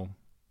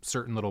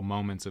 certain little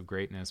moments of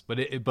greatness, but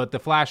the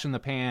flash in the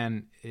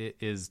pan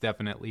is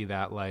definitely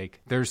that,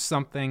 like there's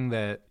something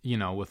that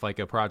with like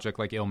a project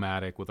like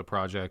Illmatic, with a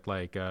project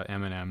like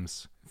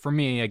Eminem's, for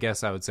me, I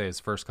guess I would say his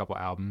first couple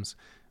albums,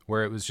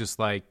 where it was just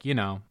like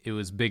it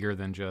was bigger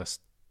than just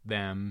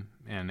them,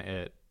 and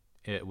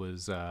it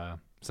was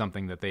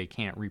something that they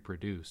can't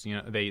reproduce.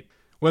 They,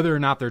 whether or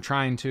not they're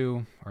trying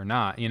to or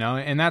not,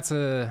 and that's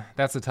a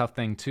tough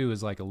thing too,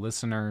 is like a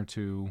listener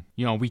to,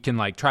 we can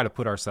like try to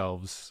put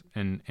ourselves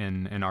in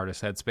an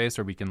artist's headspace,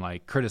 or we can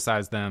like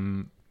criticize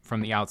them from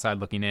the outside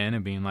looking in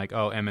and being like,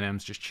 oh,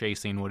 Eminem's just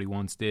chasing what he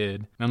once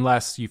did.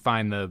 Unless you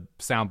find the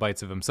sound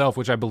bites of himself,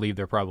 which I believe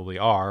there probably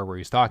are, where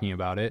he's talking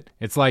about it.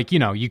 It's like,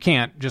 you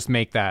can't just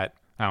make that.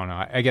 I don't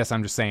know. I guess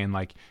I'm just saying,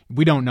 like,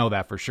 we don't know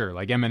that for sure.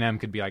 Like Eminem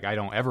could be like, I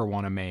don't ever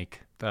want to make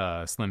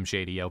the Slim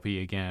Shady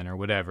LP again or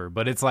whatever.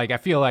 But it's like, I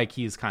feel like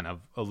he's kind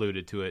of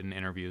alluded to it in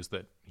interviews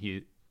that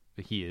he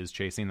is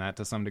chasing that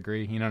to some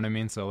degree. You know what I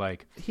mean? So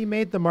like, he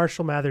made the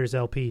Marshall Mathers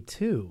LP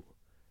too.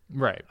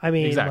 Right. I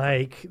mean, exactly.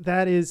 Like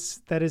that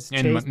is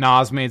and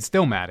Nas made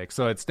Stillmatic,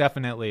 so it's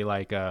definitely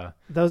like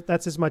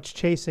that's as much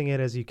chasing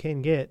it as you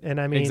can get. And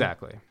I mean,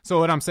 exactly. So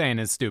what I'm saying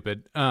is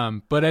stupid.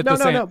 But at the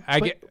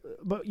same,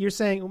 but you're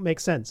saying it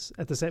makes sense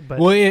at the same. But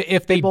well,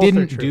 if they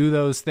didn't do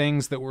those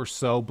things that were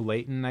so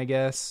blatant, I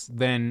guess,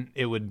 then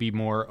it would be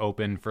more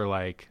open for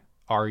like,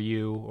 are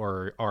you,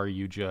 or are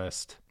you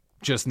just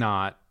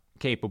not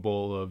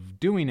capable of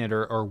doing it,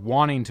 or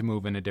wanting to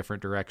move in a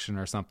different direction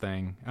or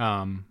something.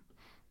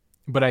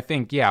 But I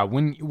think, yeah,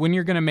 when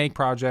you're going to make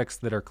projects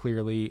that are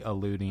clearly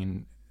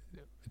alluding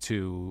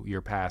to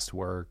your past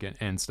work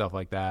and stuff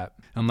like that,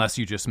 unless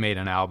you just made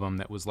an album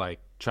that was like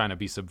trying to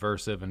be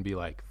subversive and be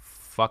like,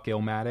 fuck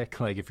Illmatic,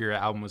 like if your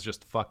album was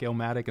just fuck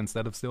Illmatic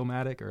instead of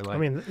Stillmatic, or like, I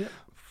mean,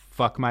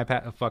 fuck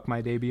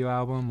my debut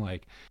album,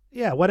 like,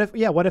 what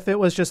if it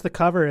was just the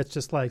cover, it's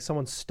just like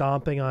someone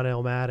stomping on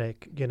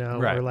Illmatic,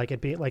 right. Or like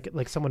it be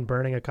like someone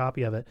burning a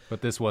copy of it.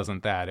 But this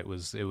wasn't that. It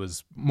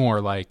was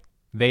more like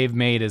they've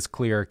made as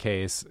clear a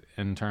case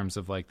in terms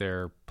of like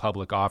their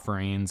public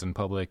offerings and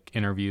public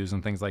interviews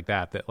and things like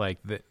that, that like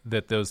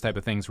that those type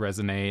of things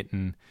resonate,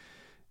 and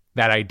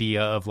that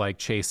idea of like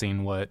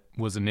chasing what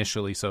was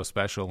initially so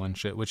special and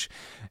shit, which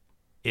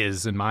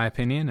is, in my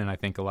opinion, and I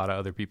think a lot of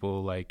other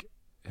people like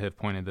have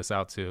pointed this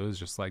out too, is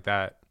just like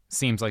that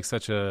seems like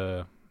such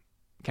a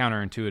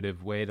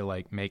counterintuitive way to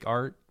like make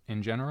art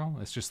in general.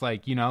 It's just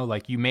like,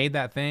 like you made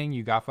that thing,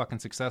 you got fucking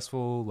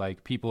successful,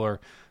 like people are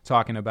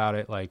talking about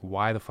it, like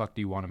why the fuck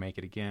do you want to make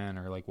it again,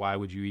 or like why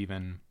would you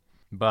even?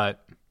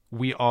 But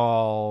we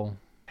all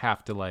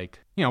have to like,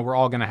 we're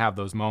all gonna have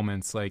those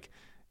moments like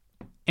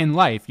in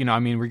life, I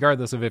mean,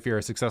 regardless of if you're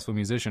a successful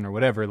musician or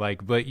whatever,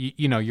 like, but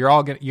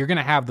you're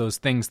gonna have those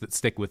things that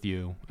stick with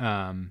you,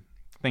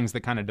 things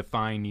that kind of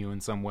define you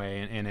in some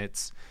way, and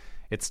it's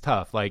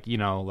tough, like,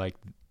 like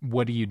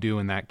what do you do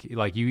in that,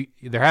 like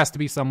there has to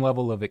be some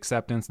level of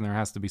acceptance, and there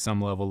has to be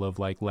some level of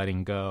like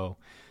letting go,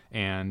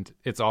 and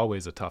it's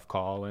always a tough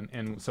call.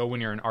 And so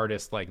when you're an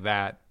artist like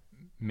that,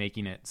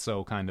 making it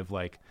so kind of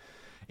like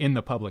in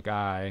the public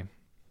eye,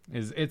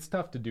 it's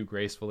tough to do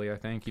gracefully, I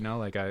think.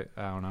 Like I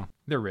don't know.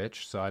 They're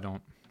rich, so I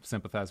don't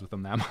sympathize with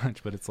them that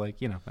much, but it's like,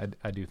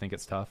 I do think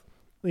it's tough.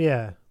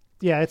 Yeah.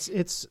 Yeah,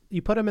 it's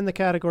you put them in the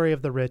category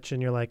of the rich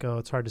and you're like, oh,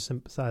 it's hard to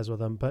sympathize with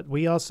them. But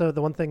we also,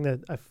 the one thing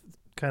that I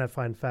kind of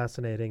find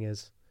fascinating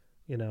is,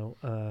 we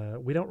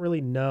don't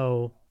really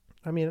know.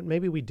 I mean,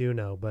 maybe we do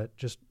know, but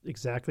just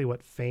exactly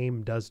what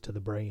fame does to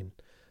the brain.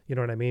 You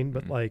know what I mean?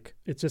 But like,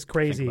 it's just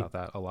crazy. I think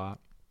about that a lot.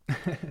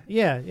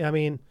 Yeah. I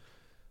mean,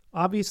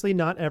 obviously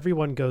not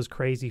everyone goes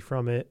crazy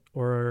from it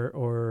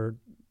or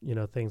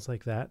things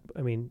like that.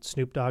 I mean,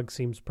 Snoop Dogg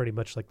seems pretty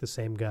much like the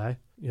same guy,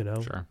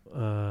 Sure.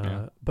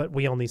 But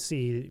we only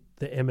see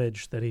the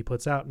image that he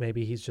puts out.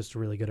 Maybe he's just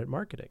really good at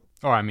marketing.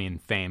 Or, I mean,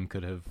 fame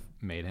could have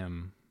made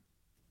him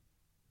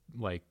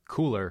like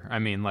cooler. I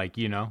mean, like,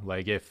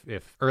 like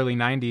if early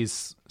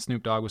 90s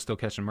Snoop Dogg was still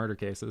catching murder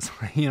cases,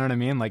 you know what I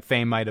mean? Like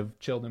fame might have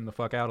chilled him the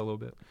fuck out a little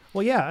bit.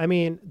 Well, yeah, I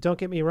mean, don't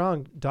get me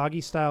wrong,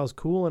 Doggy Style is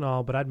cool and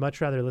all, but I'd much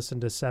rather listen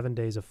to 7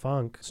 Days of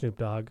Funk Snoop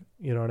Dogg,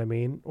 you know what I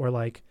mean? Or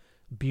like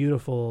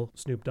Beautiful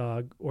Snoop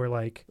Dogg, or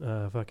like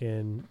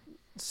fucking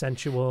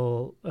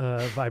Sensual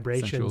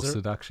Vibrations.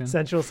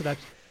 Sensual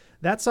Seduction.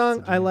 That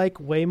song I like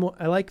way more.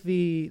 I like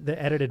the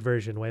edited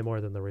version way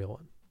more than the real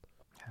one.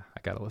 I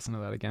gotta listen to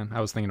that again.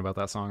 I was thinking about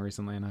that song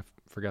recently and I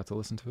forgot to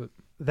listen to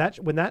it.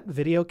 When that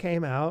video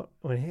came out,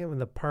 when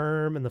the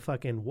perm and the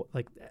fucking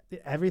like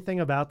everything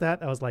about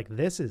that, I was like,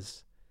 this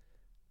is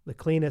the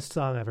cleanest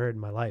song I've heard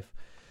in my life.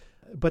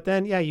 But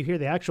then, yeah, you hear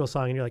the actual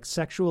song and you're like,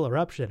 Sexual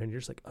Eruption, and you're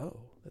just like, oh,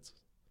 that's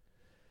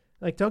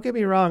like, don't get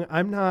me wrong,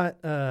 I'm not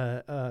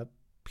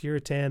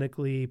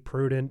puritanically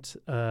prudent,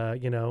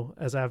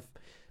 as I've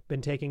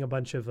been taking a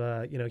bunch of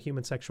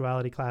human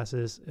sexuality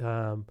classes.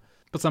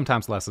 But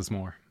sometimes less is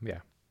more. Yeah.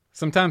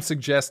 Sometimes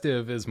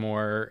suggestive is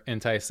more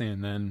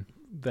enticing than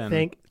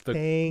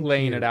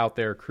laying it out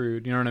there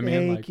crude. You know what I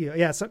mean? Thank you.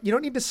 Yeah. So you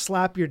don't need to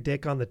slap your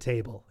dick on the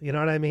table. You know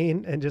what I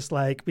mean? And just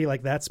like be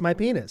like, that's my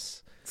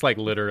penis. It's like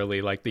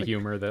literally like the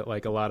humor that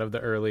like a lot of the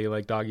early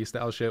like Doggy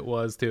Style shit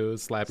was too.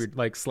 Slap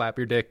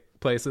your dick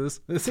places.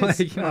 It's like,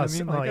 you know what I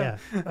mean?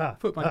 Like,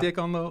 put my dick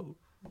on the,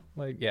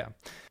 like, yeah.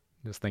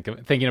 Just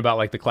thinking about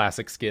like the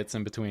classic skits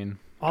in between.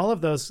 All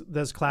of those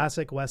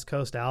classic West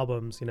Coast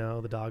albums,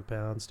 the Dog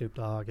Pound, Snoop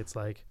Dogg. It's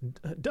like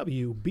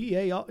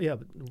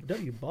WBA,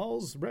 W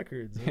Balls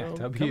Records.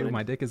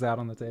 My dick is out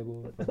on the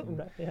table.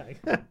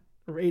 Yeah,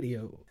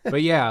 radio.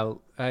 But yeah,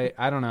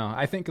 I don't know.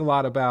 I think a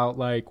lot about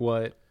like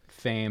what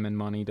fame and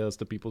money does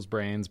to people's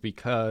brains,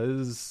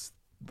 because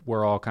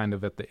we're all kind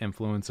of at the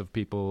influence of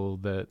people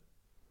that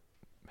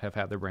have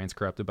had their brains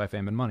corrupted by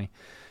fame and money.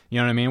 You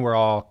know what I mean? We're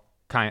all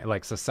kind of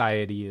like,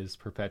 society is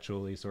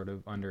perpetually sort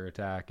of under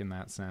attack in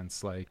that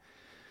sense. Like,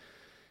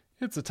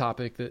 it's a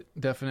topic that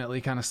definitely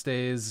kind of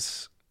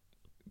stays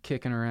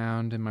kicking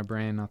around in my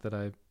brain. Not that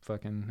I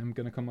fucking am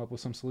going to come up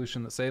with some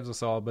solution that saves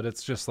us all, but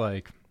it's just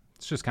like,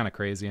 it's just kind of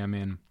crazy. I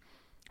mean,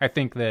 I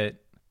think the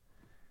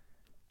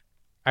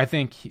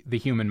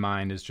human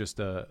mind is just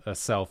a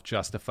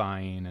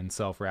self-justifying and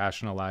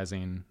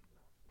self-rationalizing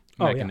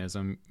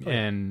mechanism. Oh,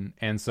 yeah.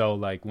 And so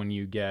like when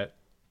you get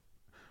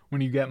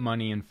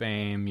money and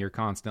fame, you're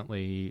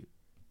constantly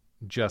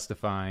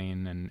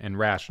justifying and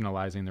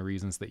rationalizing the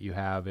reasons that you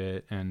have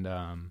it. And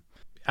I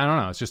don't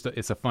know,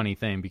 it's a funny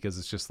thing, because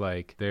it's just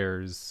like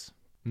there's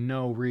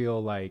no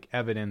real like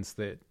evidence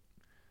that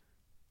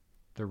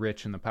the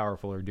rich and the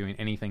powerful are doing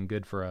anything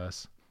good for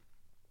us,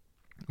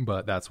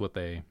 but that's what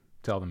they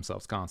tell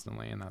themselves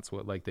constantly, and that's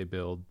what like they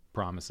build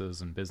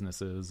promises and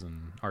businesses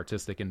and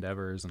artistic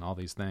endeavors and all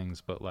these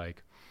things. But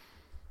like,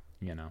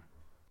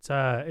 it's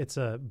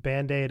a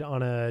Band-Aid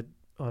on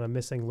a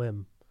missing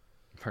limb.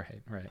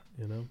 Right.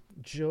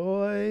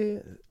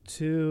 Joy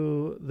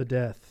to the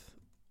death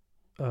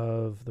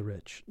of the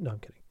rich. No, I'm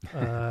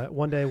kidding.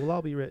 One day we'll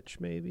all be rich.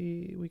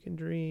 Maybe we can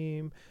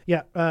dream.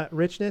 Yeah,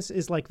 richness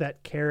is like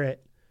that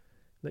carrot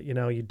that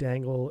you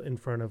dangle in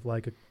front of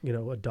like a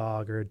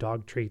dog, or a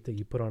dog treat that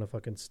you put on a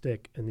fucking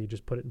stick, and you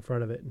just put it in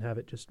front of it and have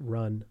it just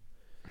run.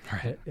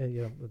 Right.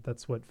 And,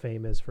 that's what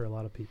fame is for a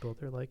lot of people.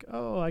 They're like,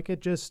 oh, I could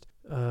just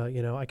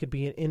I could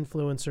be an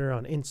influencer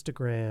on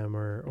Instagram,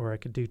 or I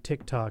could do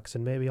TikToks,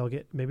 and maybe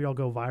I'll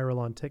go viral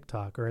on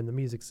TikTok or in the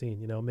music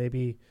scene.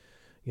 Maybe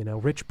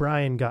Rich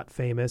Brian got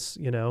famous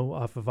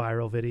off a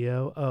viral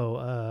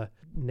video.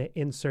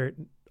 Insert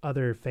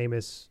other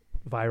famous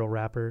viral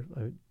rapper,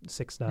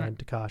 6ix9ine,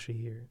 Tekashi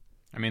here.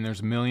 I mean,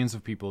 there's millions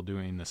of people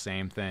doing the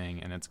same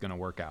thing, and it's going to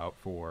work out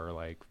for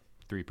like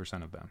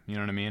 3% of them. You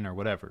know what I mean? Or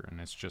whatever.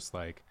 And it's just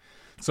like,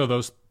 so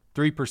those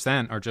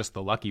 3% are just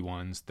the lucky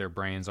ones. Their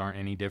brains aren't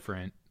any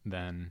different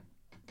than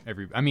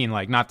I mean,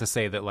 like, not to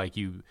say that like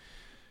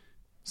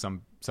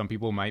some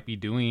people might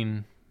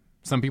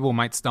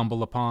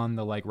stumble upon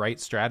the like right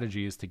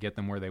strategies to get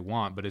them where they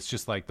want, but it's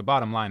just like, the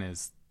bottom line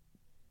is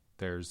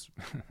there's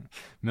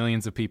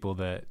millions of people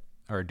that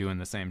are doing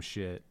the same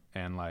shit,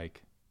 and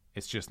like,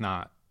 it's just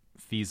not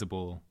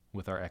feasible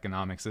with our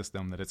economic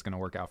system that it's going to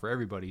work out for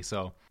everybody.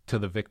 So to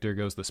the victor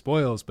goes the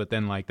spoils, but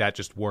then like that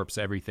just warps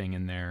everything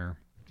in their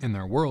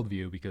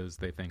worldview, because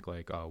they think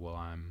like, oh, well,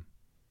 I'm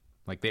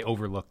like, they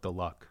overlook the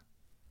luck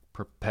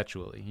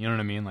perpetually. You know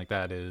what I mean? Like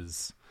that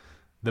is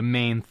the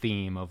main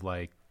theme of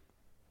like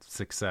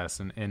success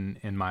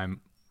in my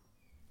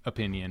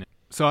opinion.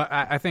 So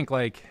I think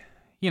like,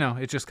 you know,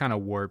 it just kind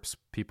of warps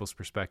people's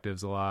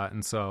perspectives a lot.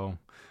 And so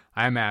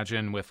I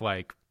imagine with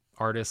like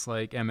artists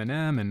like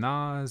Eminem and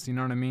Nas, you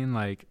know what I mean?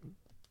 Like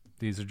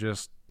these are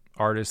just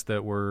artists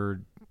that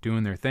were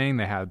doing their thing.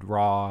 They had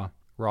raw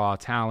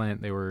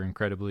talent. They were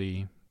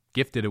incredibly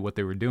gifted at what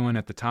they were doing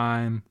at the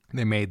time.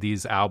 They made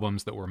these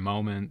albums that were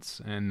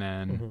moments, and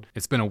then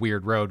it's been a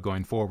weird road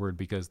going forward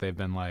because they've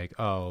been like,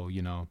 oh,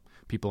 you know,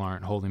 people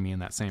aren't holding me in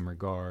that same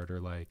regard, or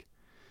like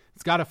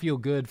it's got to feel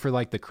good for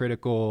like the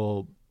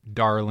critical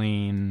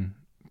darling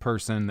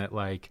person that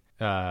like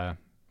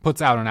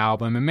puts out an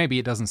album and maybe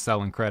it doesn't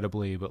sell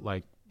incredibly, but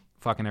like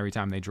fucking every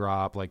time they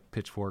drop, like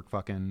Pitchfork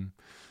fucking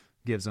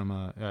gives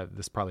them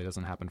this probably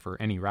doesn't happen for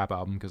any rap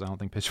album because I don't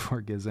think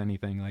Pitchfork gives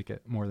anything like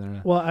it more than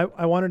a... Well,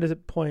 I wanted to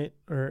point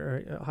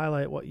or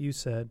highlight what you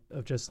said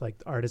of just like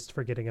artists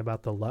forgetting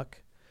about the luck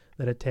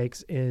that it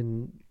takes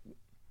in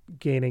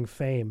gaining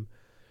fame.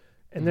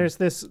 And there's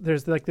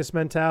like this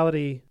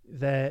mentality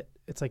that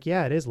it's like,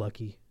 yeah, it is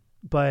lucky,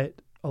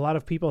 but a lot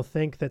of people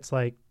think that's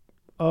like,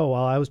 oh,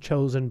 well, I was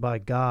chosen by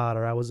God,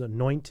 or I was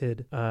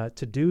anointed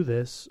to do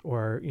this,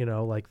 or, you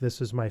know, like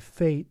this is my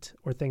fate,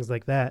 or things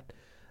like that.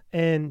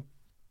 And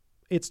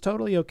it's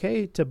totally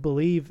okay to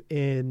believe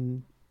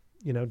in,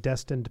 you know,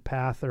 destined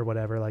path or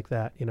whatever like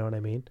that. You know what I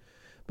mean?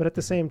 But at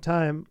the same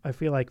time, I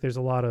feel like there's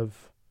a lot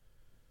of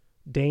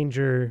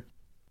danger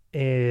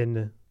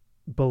in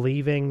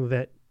believing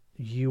that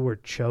you were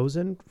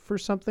chosen for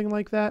something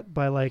like that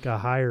by like a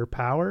higher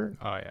power.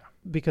 Oh, yeah.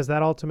 Because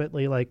that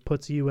ultimately like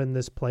puts you in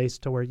this place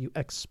to where you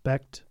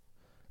expect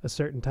a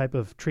certain type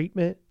of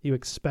treatment. You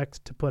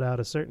expect to put out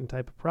a certain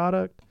type of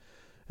product.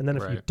 And then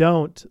if you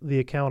don't, the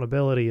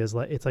accountability is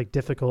like, it's like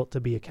difficult to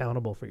be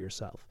accountable for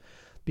yourself,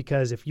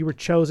 because if you were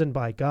chosen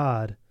by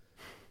God,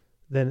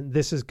 then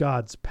this is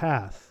God's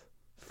path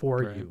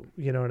for you.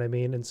 You know what I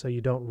mean? And so you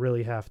don't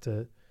really have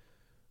to,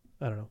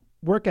 I don't know.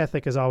 Work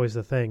ethic is always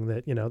the thing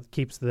that, you know,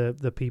 keeps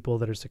the people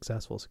that are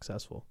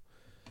successful.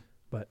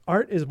 But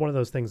art is one of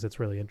those things that's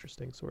really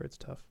interesting, so where it's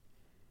tough.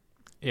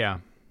 Yeah.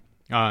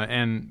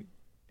 And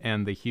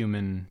the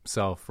human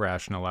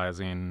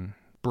self-rationalizing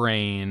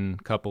brain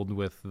coupled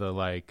with the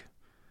like,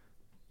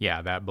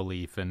 yeah, that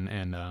belief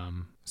and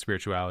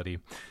spirituality,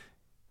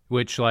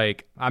 which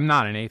like, I'm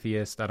not an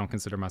atheist. I don't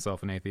consider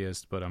myself an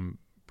atheist, but I'm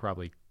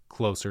probably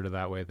closer to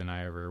that way than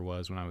I ever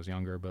was when I was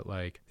younger. But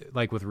like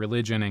with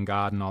religion and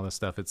God and all this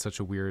stuff, it's such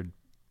a weird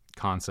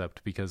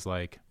concept, because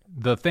like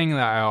the thing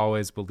that I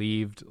always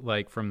believed,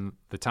 like from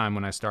the time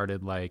when I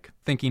started like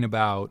thinking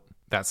about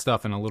that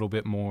stuff in a little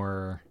bit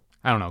more,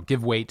 I don't know,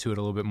 give weight to it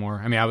a little bit more.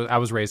 I mean, I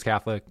was raised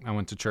Catholic. I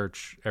went to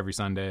church every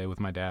Sunday with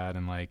my dad,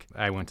 and like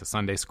I went to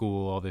Sunday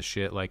school, all this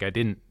shit. Like I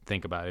didn't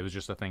think about it. It was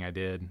just a thing I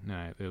did.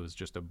 It was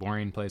just a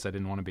boring place I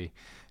didn't want to be.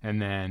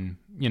 And then,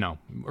 you know,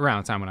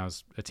 around the time when I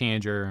was a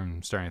teenager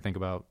and starting to think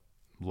about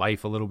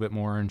life a little bit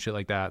more and shit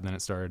like that, and then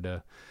it started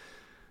to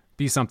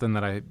be something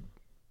that I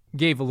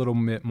gave a little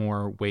bit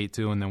more weight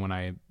to. And then when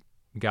I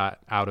got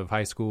out of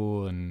high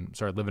school and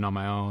started living on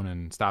my own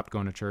and stopped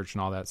going to church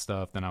and all that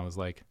stuff, then I was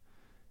like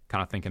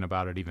kind of thinking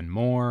about it even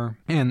more.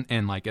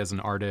 And like as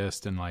an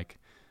artist, and like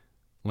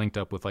linked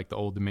up with like the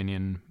Old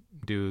Dominion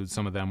dudes,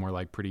 some of them were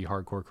like pretty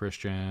hardcore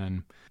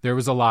Christian. There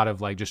was a lot of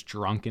like just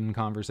drunken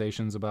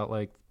conversations about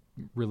like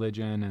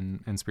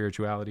religion and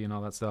spirituality and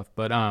all that stuff.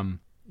 But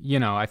you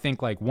know, I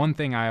think like one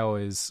thing I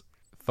always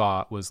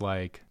thought was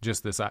like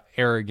just this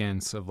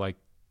arrogance of like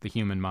the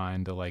human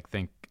mind to like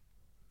think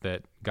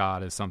that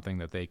God is something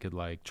that they could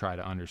like try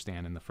to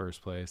understand in the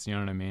first place. You know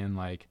what I mean?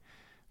 Like,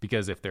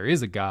 because if there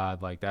is a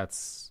God, like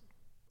it's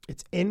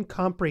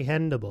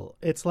incomprehensible.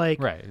 It's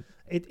like, right.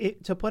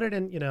 It to put it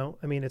in, you know,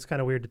 I mean, it's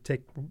kind of weird to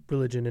take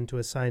religion into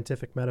a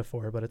scientific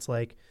metaphor, but it's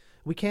like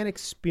we can't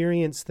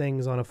experience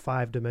things on a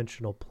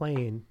 5-dimensional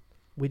plane.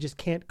 We just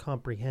can't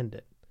comprehend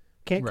it.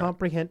 Can't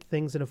comprehend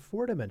things in a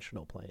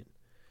 4-dimensional plane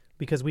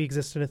because we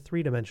exist in a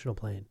 3-dimensional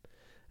plane.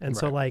 And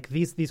so like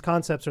these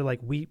concepts are like,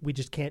 we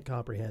just can't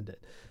comprehend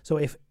it. So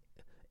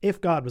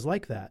if God was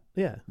like that,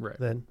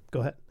 then go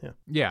ahead. Yeah.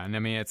 Yeah. And I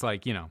mean, it's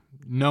like, you know,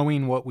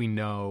 knowing what we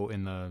know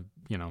in the,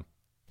 you know,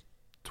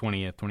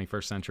 20th,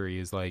 21st century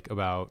is like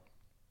about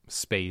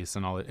space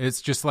and all that.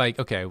 It's just like,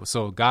 okay,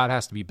 so God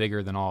has to be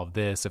bigger than all of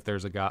this if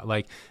there's a God.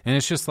 Like, and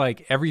it's just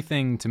like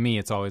everything to me,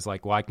 it's always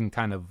like, well, I can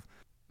kind of,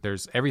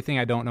 there's everything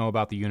I don't know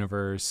about the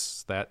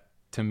universe that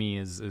to me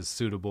is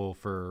suitable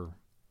for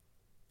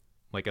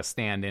like a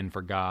stand-in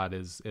for God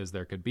as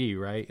there could be,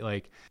 right?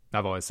 Like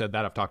I've always said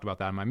that. I've talked about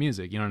that in my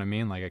music. You know what I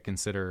mean? Like I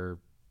consider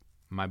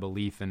my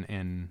belief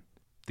in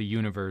the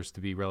universe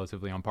to be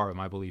relatively on par with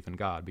my belief in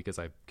God, because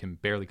I can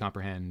barely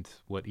comprehend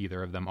what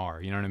either of them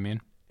are. You know what I mean?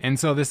 And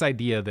so this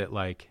idea that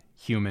like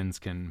humans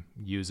can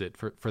use it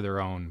for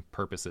their own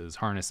purposes,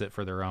 harness it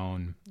for their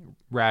own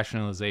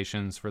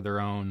rationalizations, for their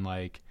own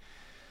like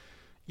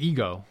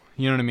ego,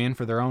 you know what I mean?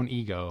 For their own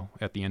ego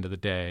at the end of the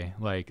day.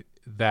 Like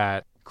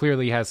that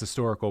clearly has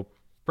historical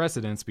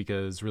precedence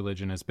because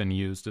religion has been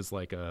used as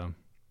like a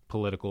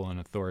political and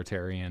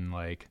authoritarian,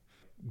 like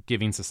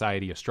giving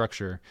society a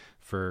structure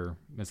for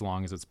as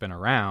long as it's been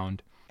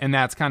around. And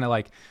that's kind of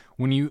like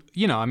when you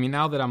know, I mean,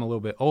 now that I'm a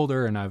little bit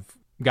older and I've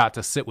got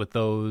to sit with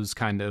those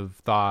kind of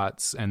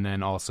thoughts and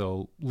then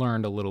also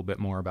learned a little bit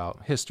more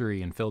about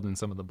history and filled in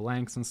some of the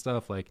blanks and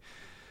stuff, like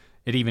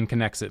it even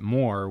connects it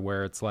more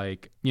where it's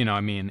like, you know,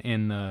 I mean,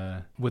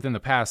 within the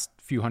past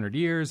few hundred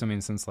years, I mean,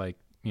 since like,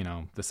 you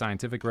know, the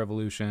scientific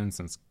revolution,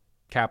 since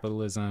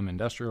capitalism,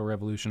 industrial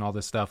revolution, all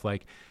this stuff,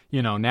 like,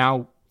 you know,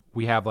 now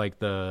we have like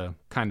the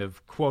kind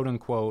of quote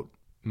unquote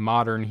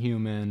modern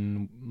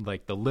human,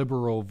 like the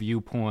liberal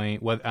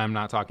viewpoint. What I'm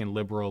not talking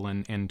liberal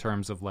in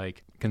terms of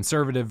like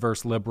conservative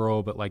versus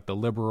liberal, but like the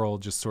liberal,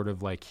 just sort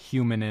of like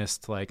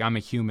humanist, like I'm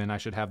a human, I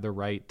should have the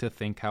right to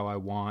think how I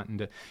want. And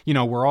to, you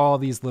know, we're all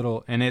these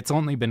little, and it's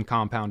only been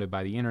compounded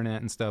by the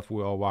internet and stuff.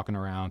 We're all walking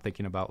around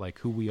thinking about like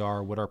who we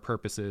are, what our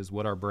purpose is,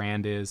 what our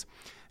brand is.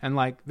 And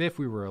like if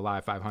we were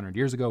alive 500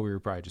 years ago, we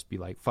would probably just be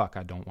like, fuck,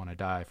 I don't want to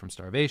die from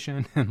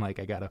starvation. And like,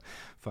 I got to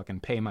fucking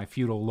pay my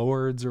feudal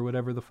lords or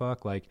whatever the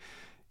fuck. Like,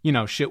 you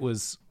know, shit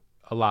was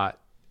a lot.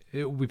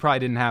 We probably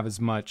didn't have as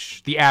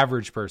much, the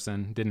average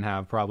person didn't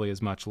have probably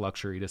as much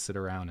luxury to sit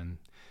around and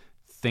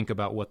think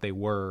about what they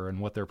were and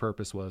what their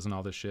purpose was and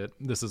all this shit.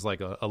 This is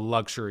like a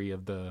luxury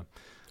of the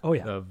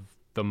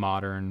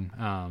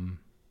modern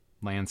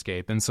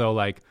landscape. And so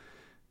like,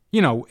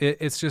 you know,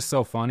 it's just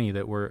so funny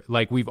that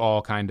we've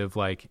all kind of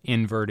like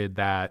inverted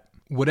that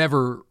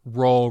whatever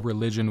role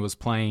religion was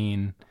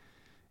playing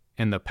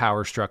in the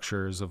power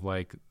structures of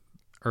like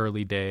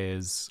early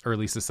days,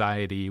 early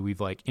society,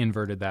 we've like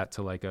inverted that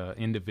to like a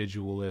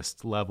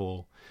individualist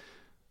level.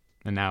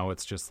 And now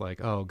it's just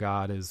like, oh,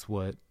 God is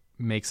what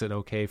makes it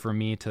okay for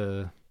me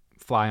to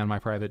fly on my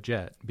private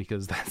jet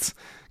because that's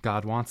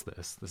God wants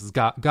this. This is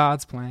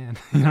God's plan.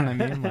 You know what I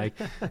mean? Like,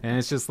 and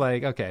it's just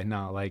like, okay,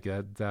 no, like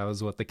that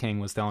was what the king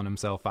was telling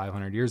himself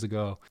 500 years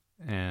ago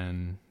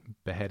and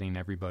beheading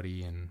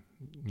everybody. And,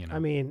 you know, I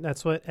mean,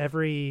 that's what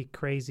every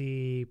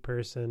crazy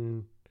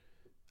person,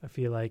 I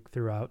feel like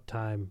throughout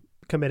time,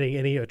 committing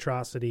any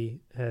atrocity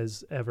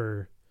has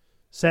ever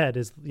said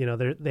is, you know,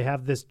 they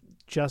have this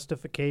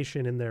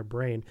justification in their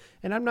brain.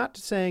 And I'm not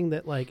saying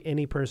that like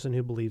any person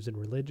who believes in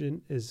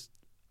religion is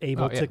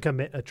able to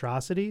commit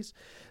atrocities,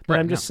 but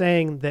I'm just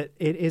saying that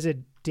it is a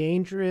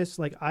dangerous,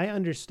 like I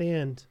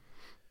understand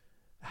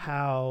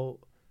how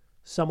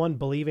someone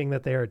believing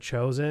that they are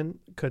chosen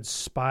could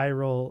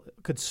spiral,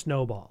 could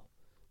snowball.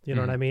 You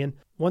know what I mean?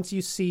 Once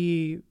you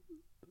see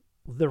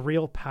the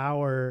real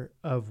power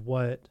of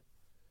what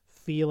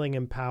feeling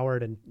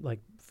empowered and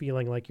like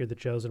feeling like you're the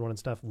chosen one and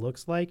stuff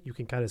looks like, you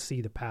can kind of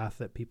see the path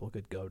that people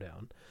could go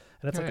down.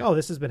 And it's oh,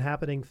 this has been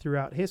happening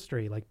throughout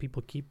history. Like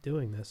people keep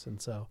doing this.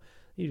 And so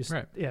you just,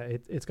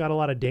 it's got a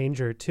lot of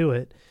danger to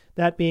it.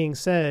 That being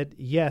said,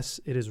 yes,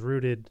 it is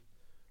rooted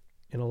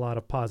in a lot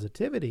of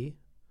positivity,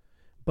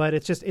 but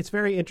it's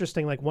very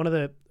interesting. Like one of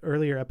the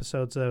earlier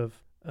episodes of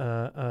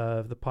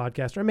the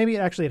podcast, or maybe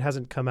it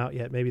hasn't come out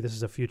yet. Maybe this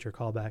is a future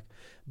callback,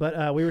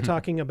 but we were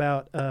talking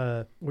about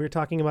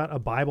a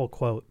Bible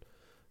quote,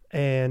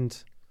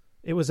 and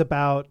it was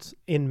about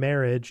in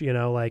marriage, you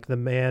know, like the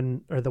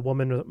man or the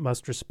woman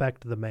must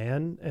respect the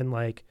man and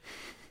like,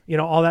 you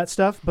know, all that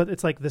stuff. But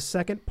it's like the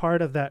second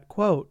part of that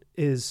quote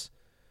is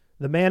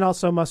the man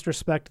also must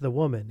respect the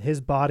woman. His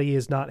body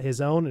is not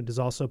his own. It is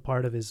also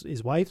part of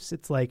his wife's.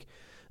 It's like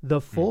the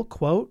full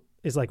quote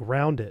is like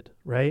rounded,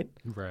 right?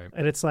 Right.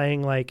 And it's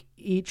saying like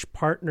each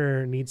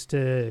partner needs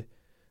to,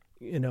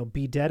 you know,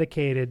 be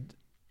dedicated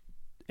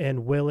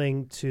and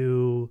willing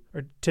to,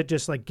 or to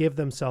just like give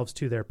themselves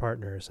to their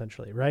partner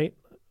essentially, right?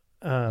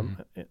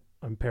 I'm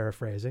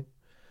paraphrasing.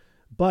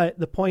 But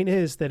the point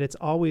is that it's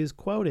always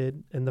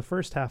quoted and the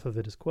first half of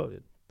it is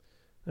quoted.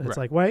 And it's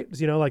like, wait,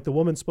 you know, like the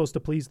woman's supposed to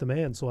please the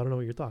man, so I don't know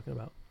what you're talking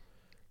about.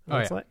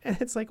 And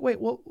it's like, wait,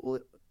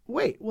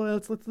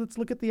 let's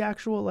look at the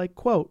actual like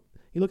quote.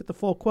 You look at the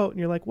full quote and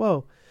you're like,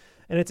 whoa.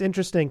 And it's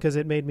interesting because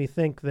it made me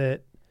think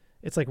that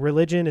it's like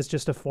religion is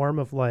just a form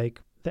of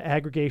like the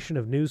aggregation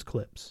of news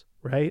clips,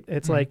 right?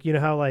 It's like, you know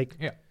how like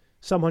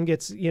someone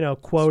gets, you know,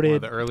 quoted.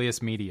 It's one of the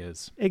earliest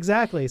medias.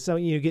 Exactly. So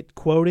you get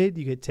quoted,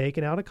 you get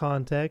taken out of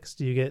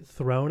context, you get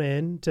thrown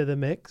into the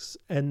mix,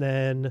 and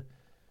then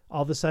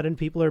all of a sudden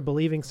people are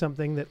believing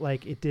something that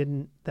like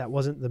that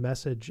wasn't the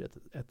message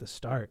at the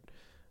start.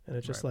 And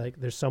it's just like,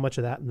 there's so much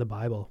of that in the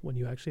Bible when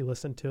you actually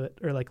listen to it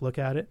or like look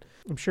at it.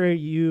 I'm sure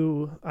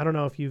I don't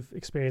know if you've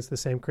experienced the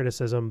same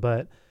criticism,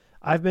 but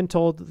I've been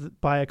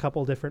told by a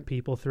couple different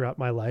people throughout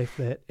my life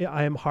that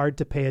I am hard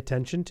to pay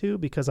attention to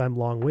because I'm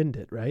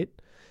long-winded, right?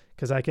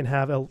 Because I can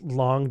have a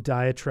long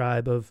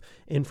diatribe of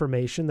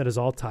information that is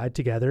all tied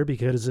together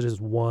because it is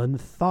one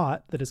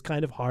thought that is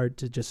kind of hard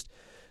to just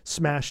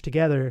smash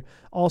together.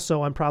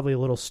 Also, I'm probably a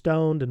little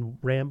stoned and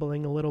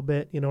rambling a little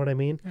bit, you know what I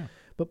mean? Yeah.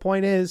 But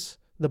point is,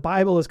 the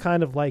Bible is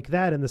kind of like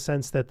that in the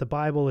sense that the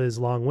Bible is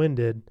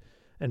long-winded,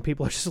 and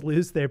people just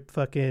lose their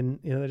fucking,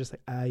 they're just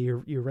like,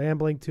 you're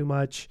rambling too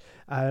much.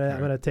 I'm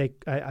gonna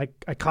take. I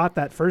caught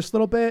that first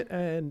little bit,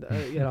 and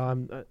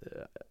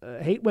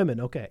I hate women.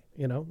 Okay,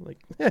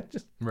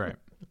 just right.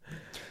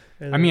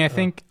 And I mean, I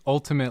think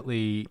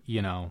ultimately,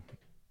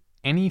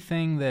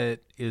 anything that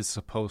is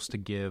supposed to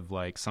give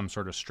like some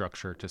sort of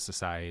structure to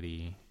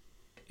society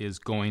is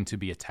going to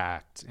be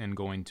attacked and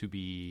going to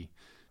be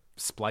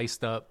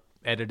spliced up,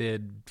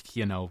 edited,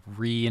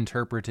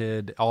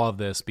 reinterpreted, all of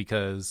this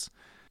because,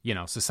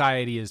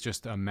 society is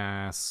just a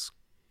mass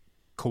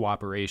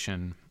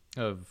cooperation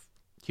of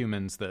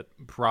humans that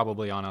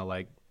probably on a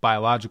like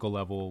biological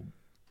level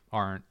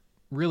aren't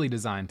really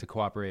designed to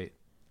cooperate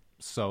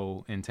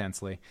so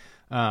intensely,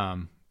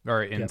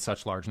 or in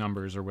such large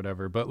numbers or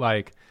whatever. But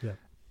like,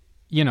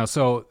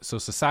 so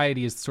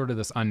society is sort of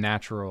this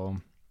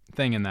unnatural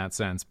thing in that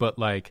sense, but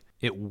like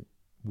it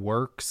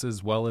works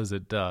as well as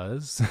it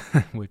does,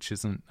 which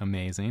isn't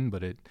amazing,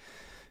 but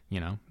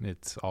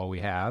it's all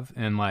we have.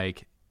 And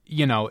like,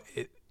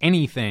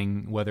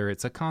 anything, whether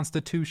it's a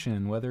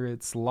constitution, whether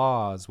it's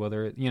laws,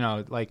 whether it,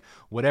 like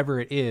whatever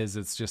it is,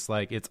 it's just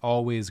like, it's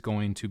always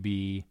going to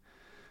be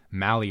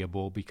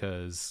malleable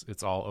because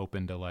it's all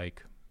open to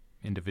like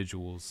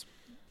individuals'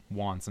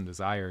 wants and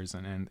desires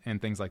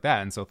and things like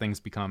that. And so things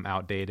become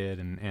outdated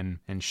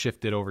and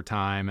shifted over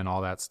time and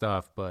all that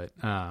stuff. But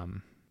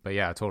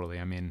yeah, totally.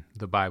 I mean,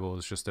 the Bible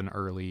is just an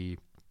early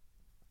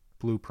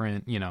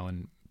blueprint,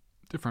 and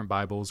different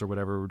Bibles or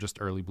whatever were just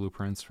early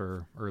blueprints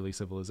for early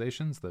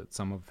civilizations that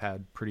some have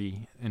had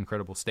pretty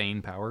incredible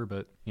staying power.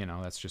 But,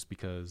 that's just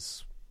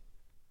because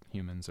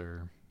humans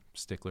are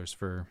sticklers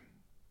for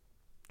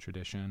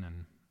tradition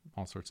and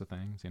all sorts of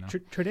things,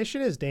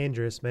 Tradition is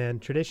dangerous, man.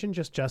 Tradition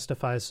just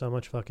justifies so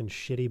much fucking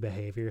shitty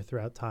behavior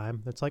throughout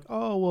time. It's like,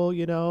 oh,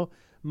 well,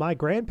 my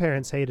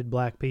grandparents hated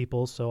black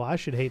people, so I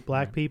should hate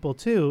black people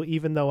too,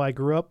 even though I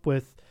grew up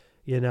with,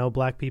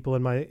 black people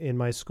in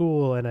my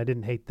school and I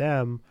didn't hate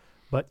them.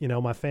 But,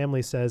 my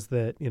family says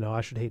that,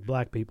 I should hate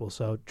black people.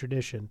 So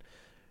tradition,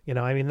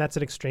 I mean, that's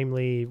an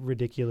extremely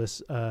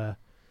ridiculous an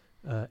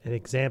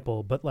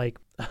example. But like,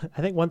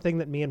 I think one thing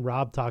that me and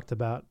Rob talked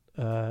about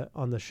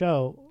on the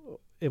show,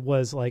 it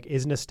was like,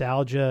 is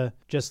nostalgia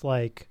just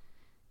like,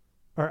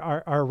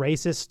 are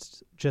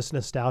racists just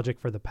nostalgic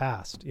for the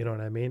past? You know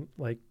what I mean?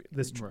 Like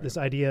this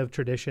idea of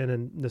tradition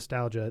and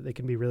nostalgia, they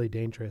can be really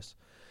dangerous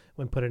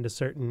when put into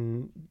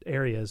certain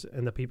areas,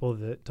 and the people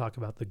that talk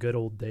about the good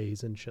old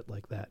days and shit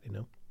like that,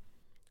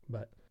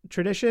 But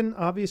tradition,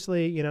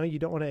 obviously, you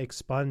don't want to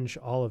expunge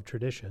all of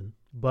tradition,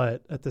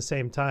 but at the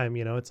same time,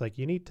 it's like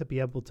you need to be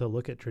able to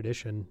look at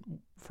tradition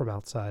from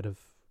outside of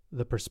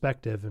the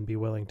perspective and be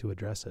willing to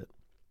address it.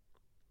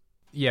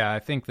 Yeah, I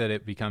think that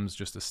it becomes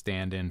just a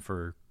stand-in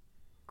for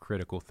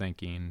critical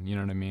thinking. You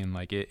know what I mean?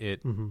 Like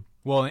it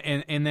well,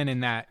 and then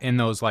in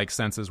those like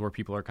senses where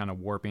people are kind of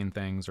warping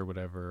things or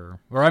whatever,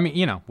 or I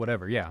mean,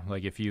 whatever. Yeah.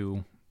 Like if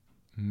you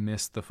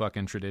miss the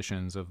fucking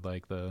traditions of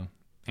like the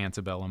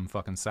antebellum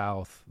fucking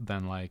South,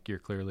 then like you're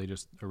clearly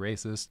just a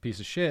racist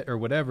piece of shit or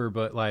whatever.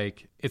 But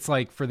like, it's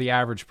like for the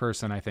average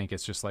person, I think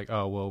it's just like,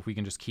 oh, well, if we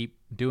can just keep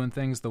doing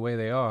things the way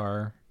they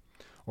are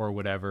or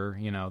whatever,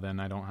 then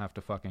I don't have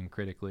to fucking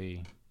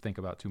critically think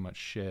about too much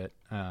shit.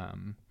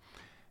 And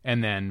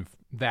then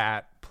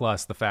that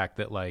plus the fact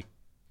that like,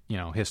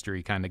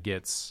 history kind of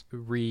gets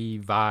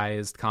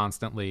revised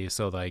constantly.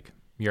 So like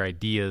your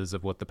ideas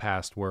of what the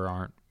past were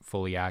aren't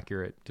fully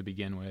accurate to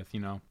begin with,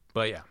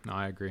 But yeah, no,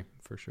 I agree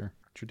for sure.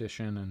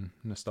 Tradition and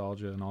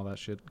nostalgia and all that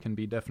shit can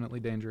be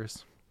definitely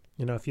dangerous.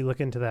 If you look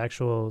into the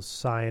actual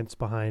science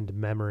behind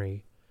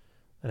memory,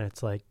 and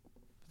it's like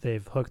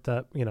they've hooked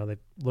up, they've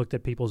looked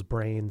at people's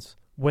brains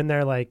when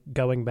they're like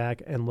going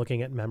back and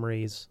looking at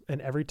memories,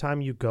 and every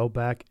time you go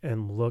back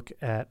and look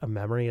at a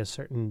memory, a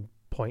certain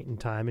point in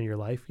time in your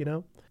life,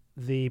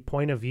 the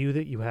point of view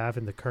that you have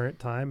in the current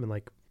time and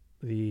like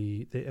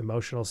the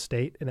emotional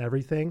state and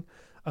everything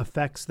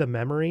affects the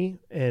memory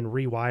and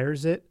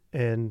rewires it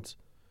and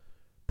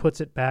puts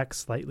it back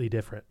slightly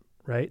different.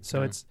 Right.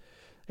 So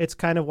it's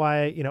kind of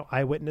why,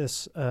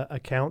 eyewitness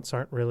accounts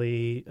aren't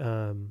really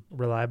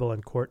reliable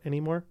in court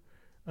anymore.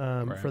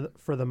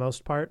 For the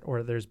most part,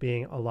 or there's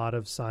being a lot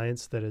of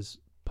science that is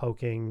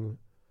poking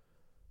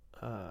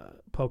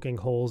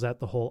holes at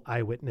the whole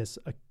eyewitness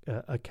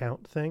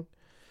account thing.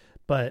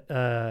 But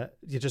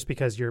just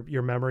because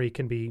your memory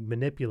can be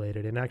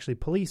manipulated, and actually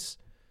police,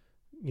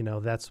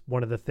 that's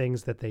one of the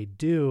things that they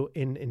do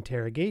in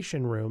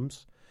interrogation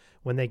rooms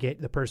when they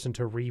get the person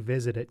to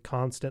revisit it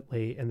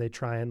constantly, and they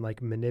try and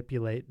like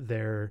manipulate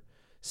their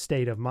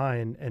state of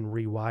mind and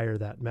rewire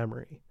that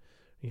memory.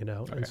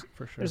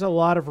 For sure. There's a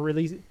lot of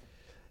really,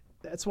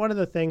 that's one of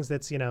the things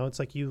that's, it's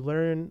like you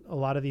learn a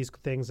lot of these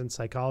things in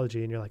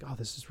psychology and you're like, oh,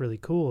 this is really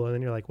cool. And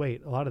then you're like,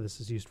 wait, a lot of this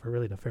is used for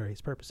really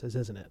nefarious purposes,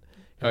 isn't it?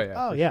 Oh, yeah.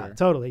 Oh, yeah, sure.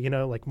 Totally.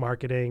 Like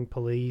marketing,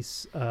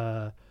 police,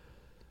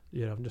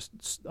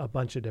 just a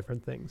bunch of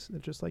different things.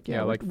 It's just like,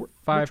 like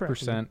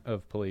 5%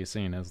 of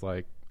policing is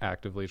like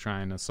actively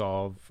trying to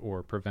solve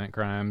or prevent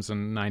crimes,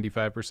 and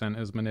 95%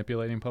 is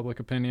manipulating public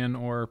opinion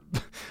or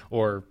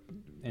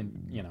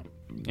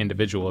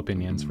individual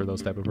opinions for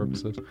those type of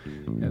purposes.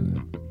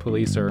 And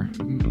police are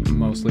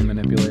mostly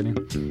manipulating.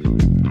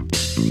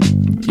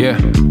 Yeah.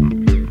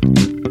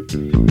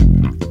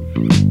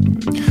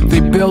 They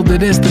build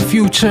it as the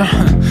future,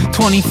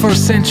 21st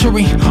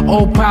century.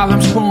 Old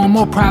problems growing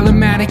more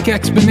problematic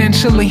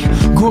exponentially.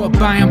 Grew up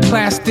buying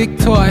plastic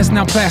toys,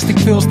 now plastic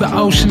fills the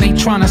ocean. They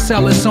trying to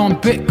sell us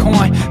on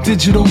Bitcoin.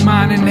 Digital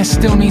mining that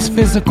still needs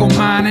physical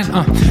mining.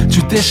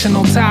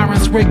 Traditional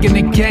tyrants rigging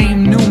the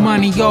game. New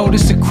money,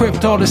 this is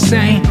crypto the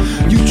same.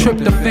 You trip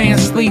the fan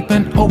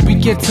sleeping,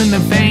 opiate gets in the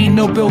vein.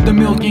 They'll build a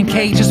million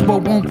cages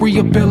but won't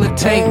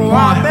rehabilitate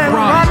one.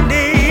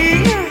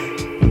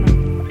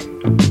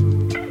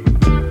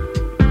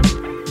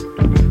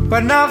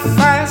 But not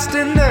fast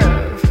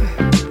enough.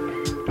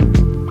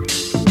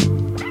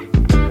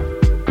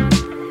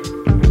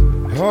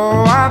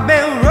 Oh, I've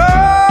been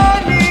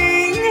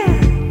running,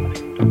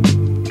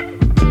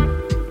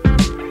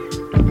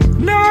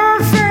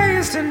 not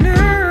fast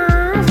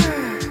enough.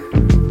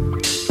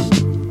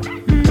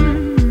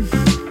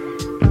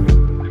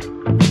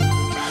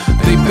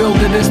 They build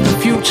it as the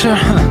future,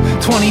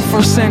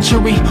 21st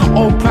century.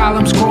 Old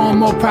problems growing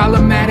more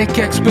problematic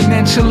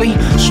exponentially.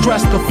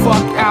 Stress the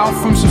fuck out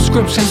from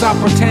subscriptions I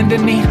pretend to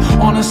need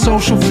on a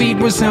social feed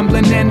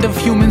resembling end of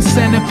human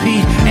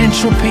centipede.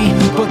 Entropy,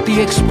 but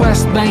the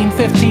express lane,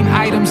 15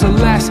 items or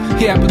less.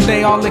 Yeah, but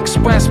they all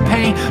express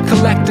pain.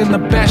 Collecting the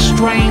best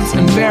strains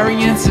and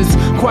variants. It's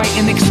quite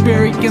an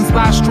experience.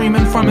 Live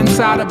streaming from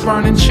inside a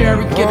burning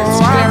cherry. Get it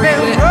very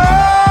lit.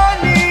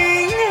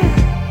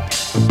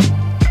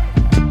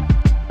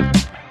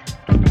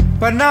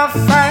 But not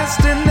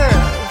fast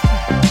enough.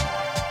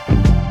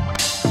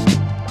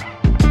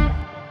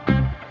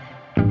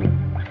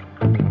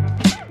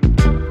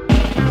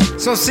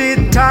 So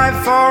sit tight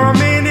for a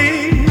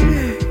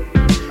minute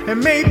and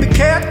maybe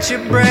catch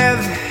your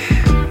breath.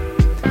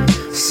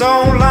 So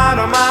light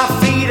on my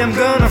feet, I'm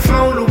gonna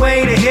float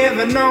away to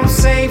heaven on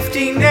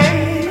safety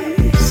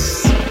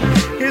nets.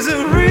 It's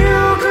a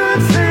real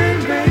good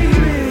thing,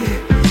 baby,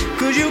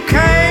 'cause you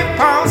can't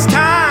pause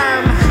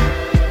time.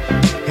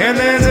 And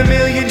there's a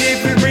million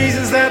different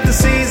reasons that the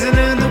season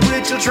of the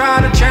witch will try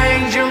to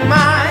change your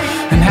mind.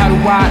 And how do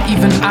I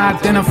even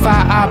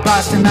identify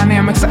Boston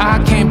dynamics?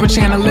 Cambridge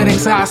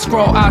analytics. I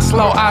scroll, I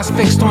slow, eyes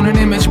fixed on an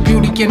image.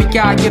 Beauty in the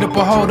eye, get a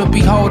beholder,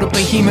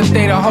 behemoth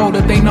data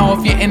holder. They know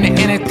if you're into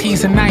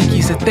entities and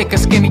Nikes. A thicker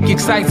skinny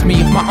excites me.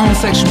 If my own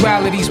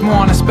sexuality's more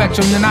on a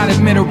spectrum than I'd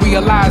admit or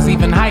realize.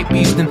 Even hype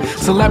beast and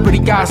celebrity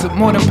gossip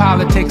more than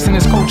politics. In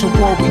this culture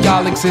war we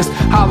all exist.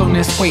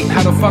 Hollowness, wait,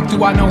 how the fuck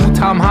do I know who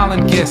Tom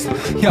Holland kissed?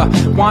 Yeah,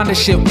 Wanda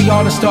shit, we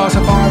all the stars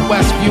of our own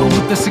Westview.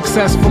 With the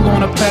successful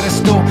on a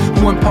pedestal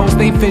who impose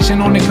their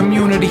vision on the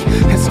community.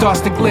 It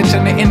starts to glitch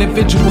under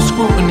individual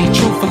scrutiny.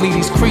 Truthfully,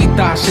 these creed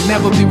thoughts should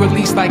never be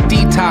released like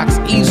detox.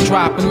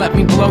 Eavesdrop and let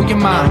me blow your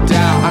mind.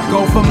 I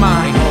go for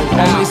mine.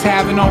 Always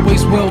have and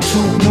always will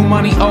too. New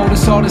money owed,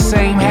 it's all the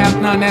same.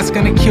 Have none, that's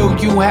gonna kill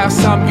you. Have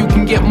some, you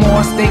can get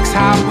more. Stakes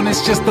high when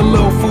it's just a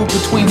little food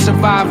between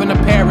surviving or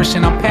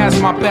perishing. I'm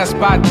past my best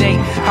by date.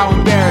 How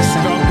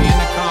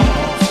embarrassing.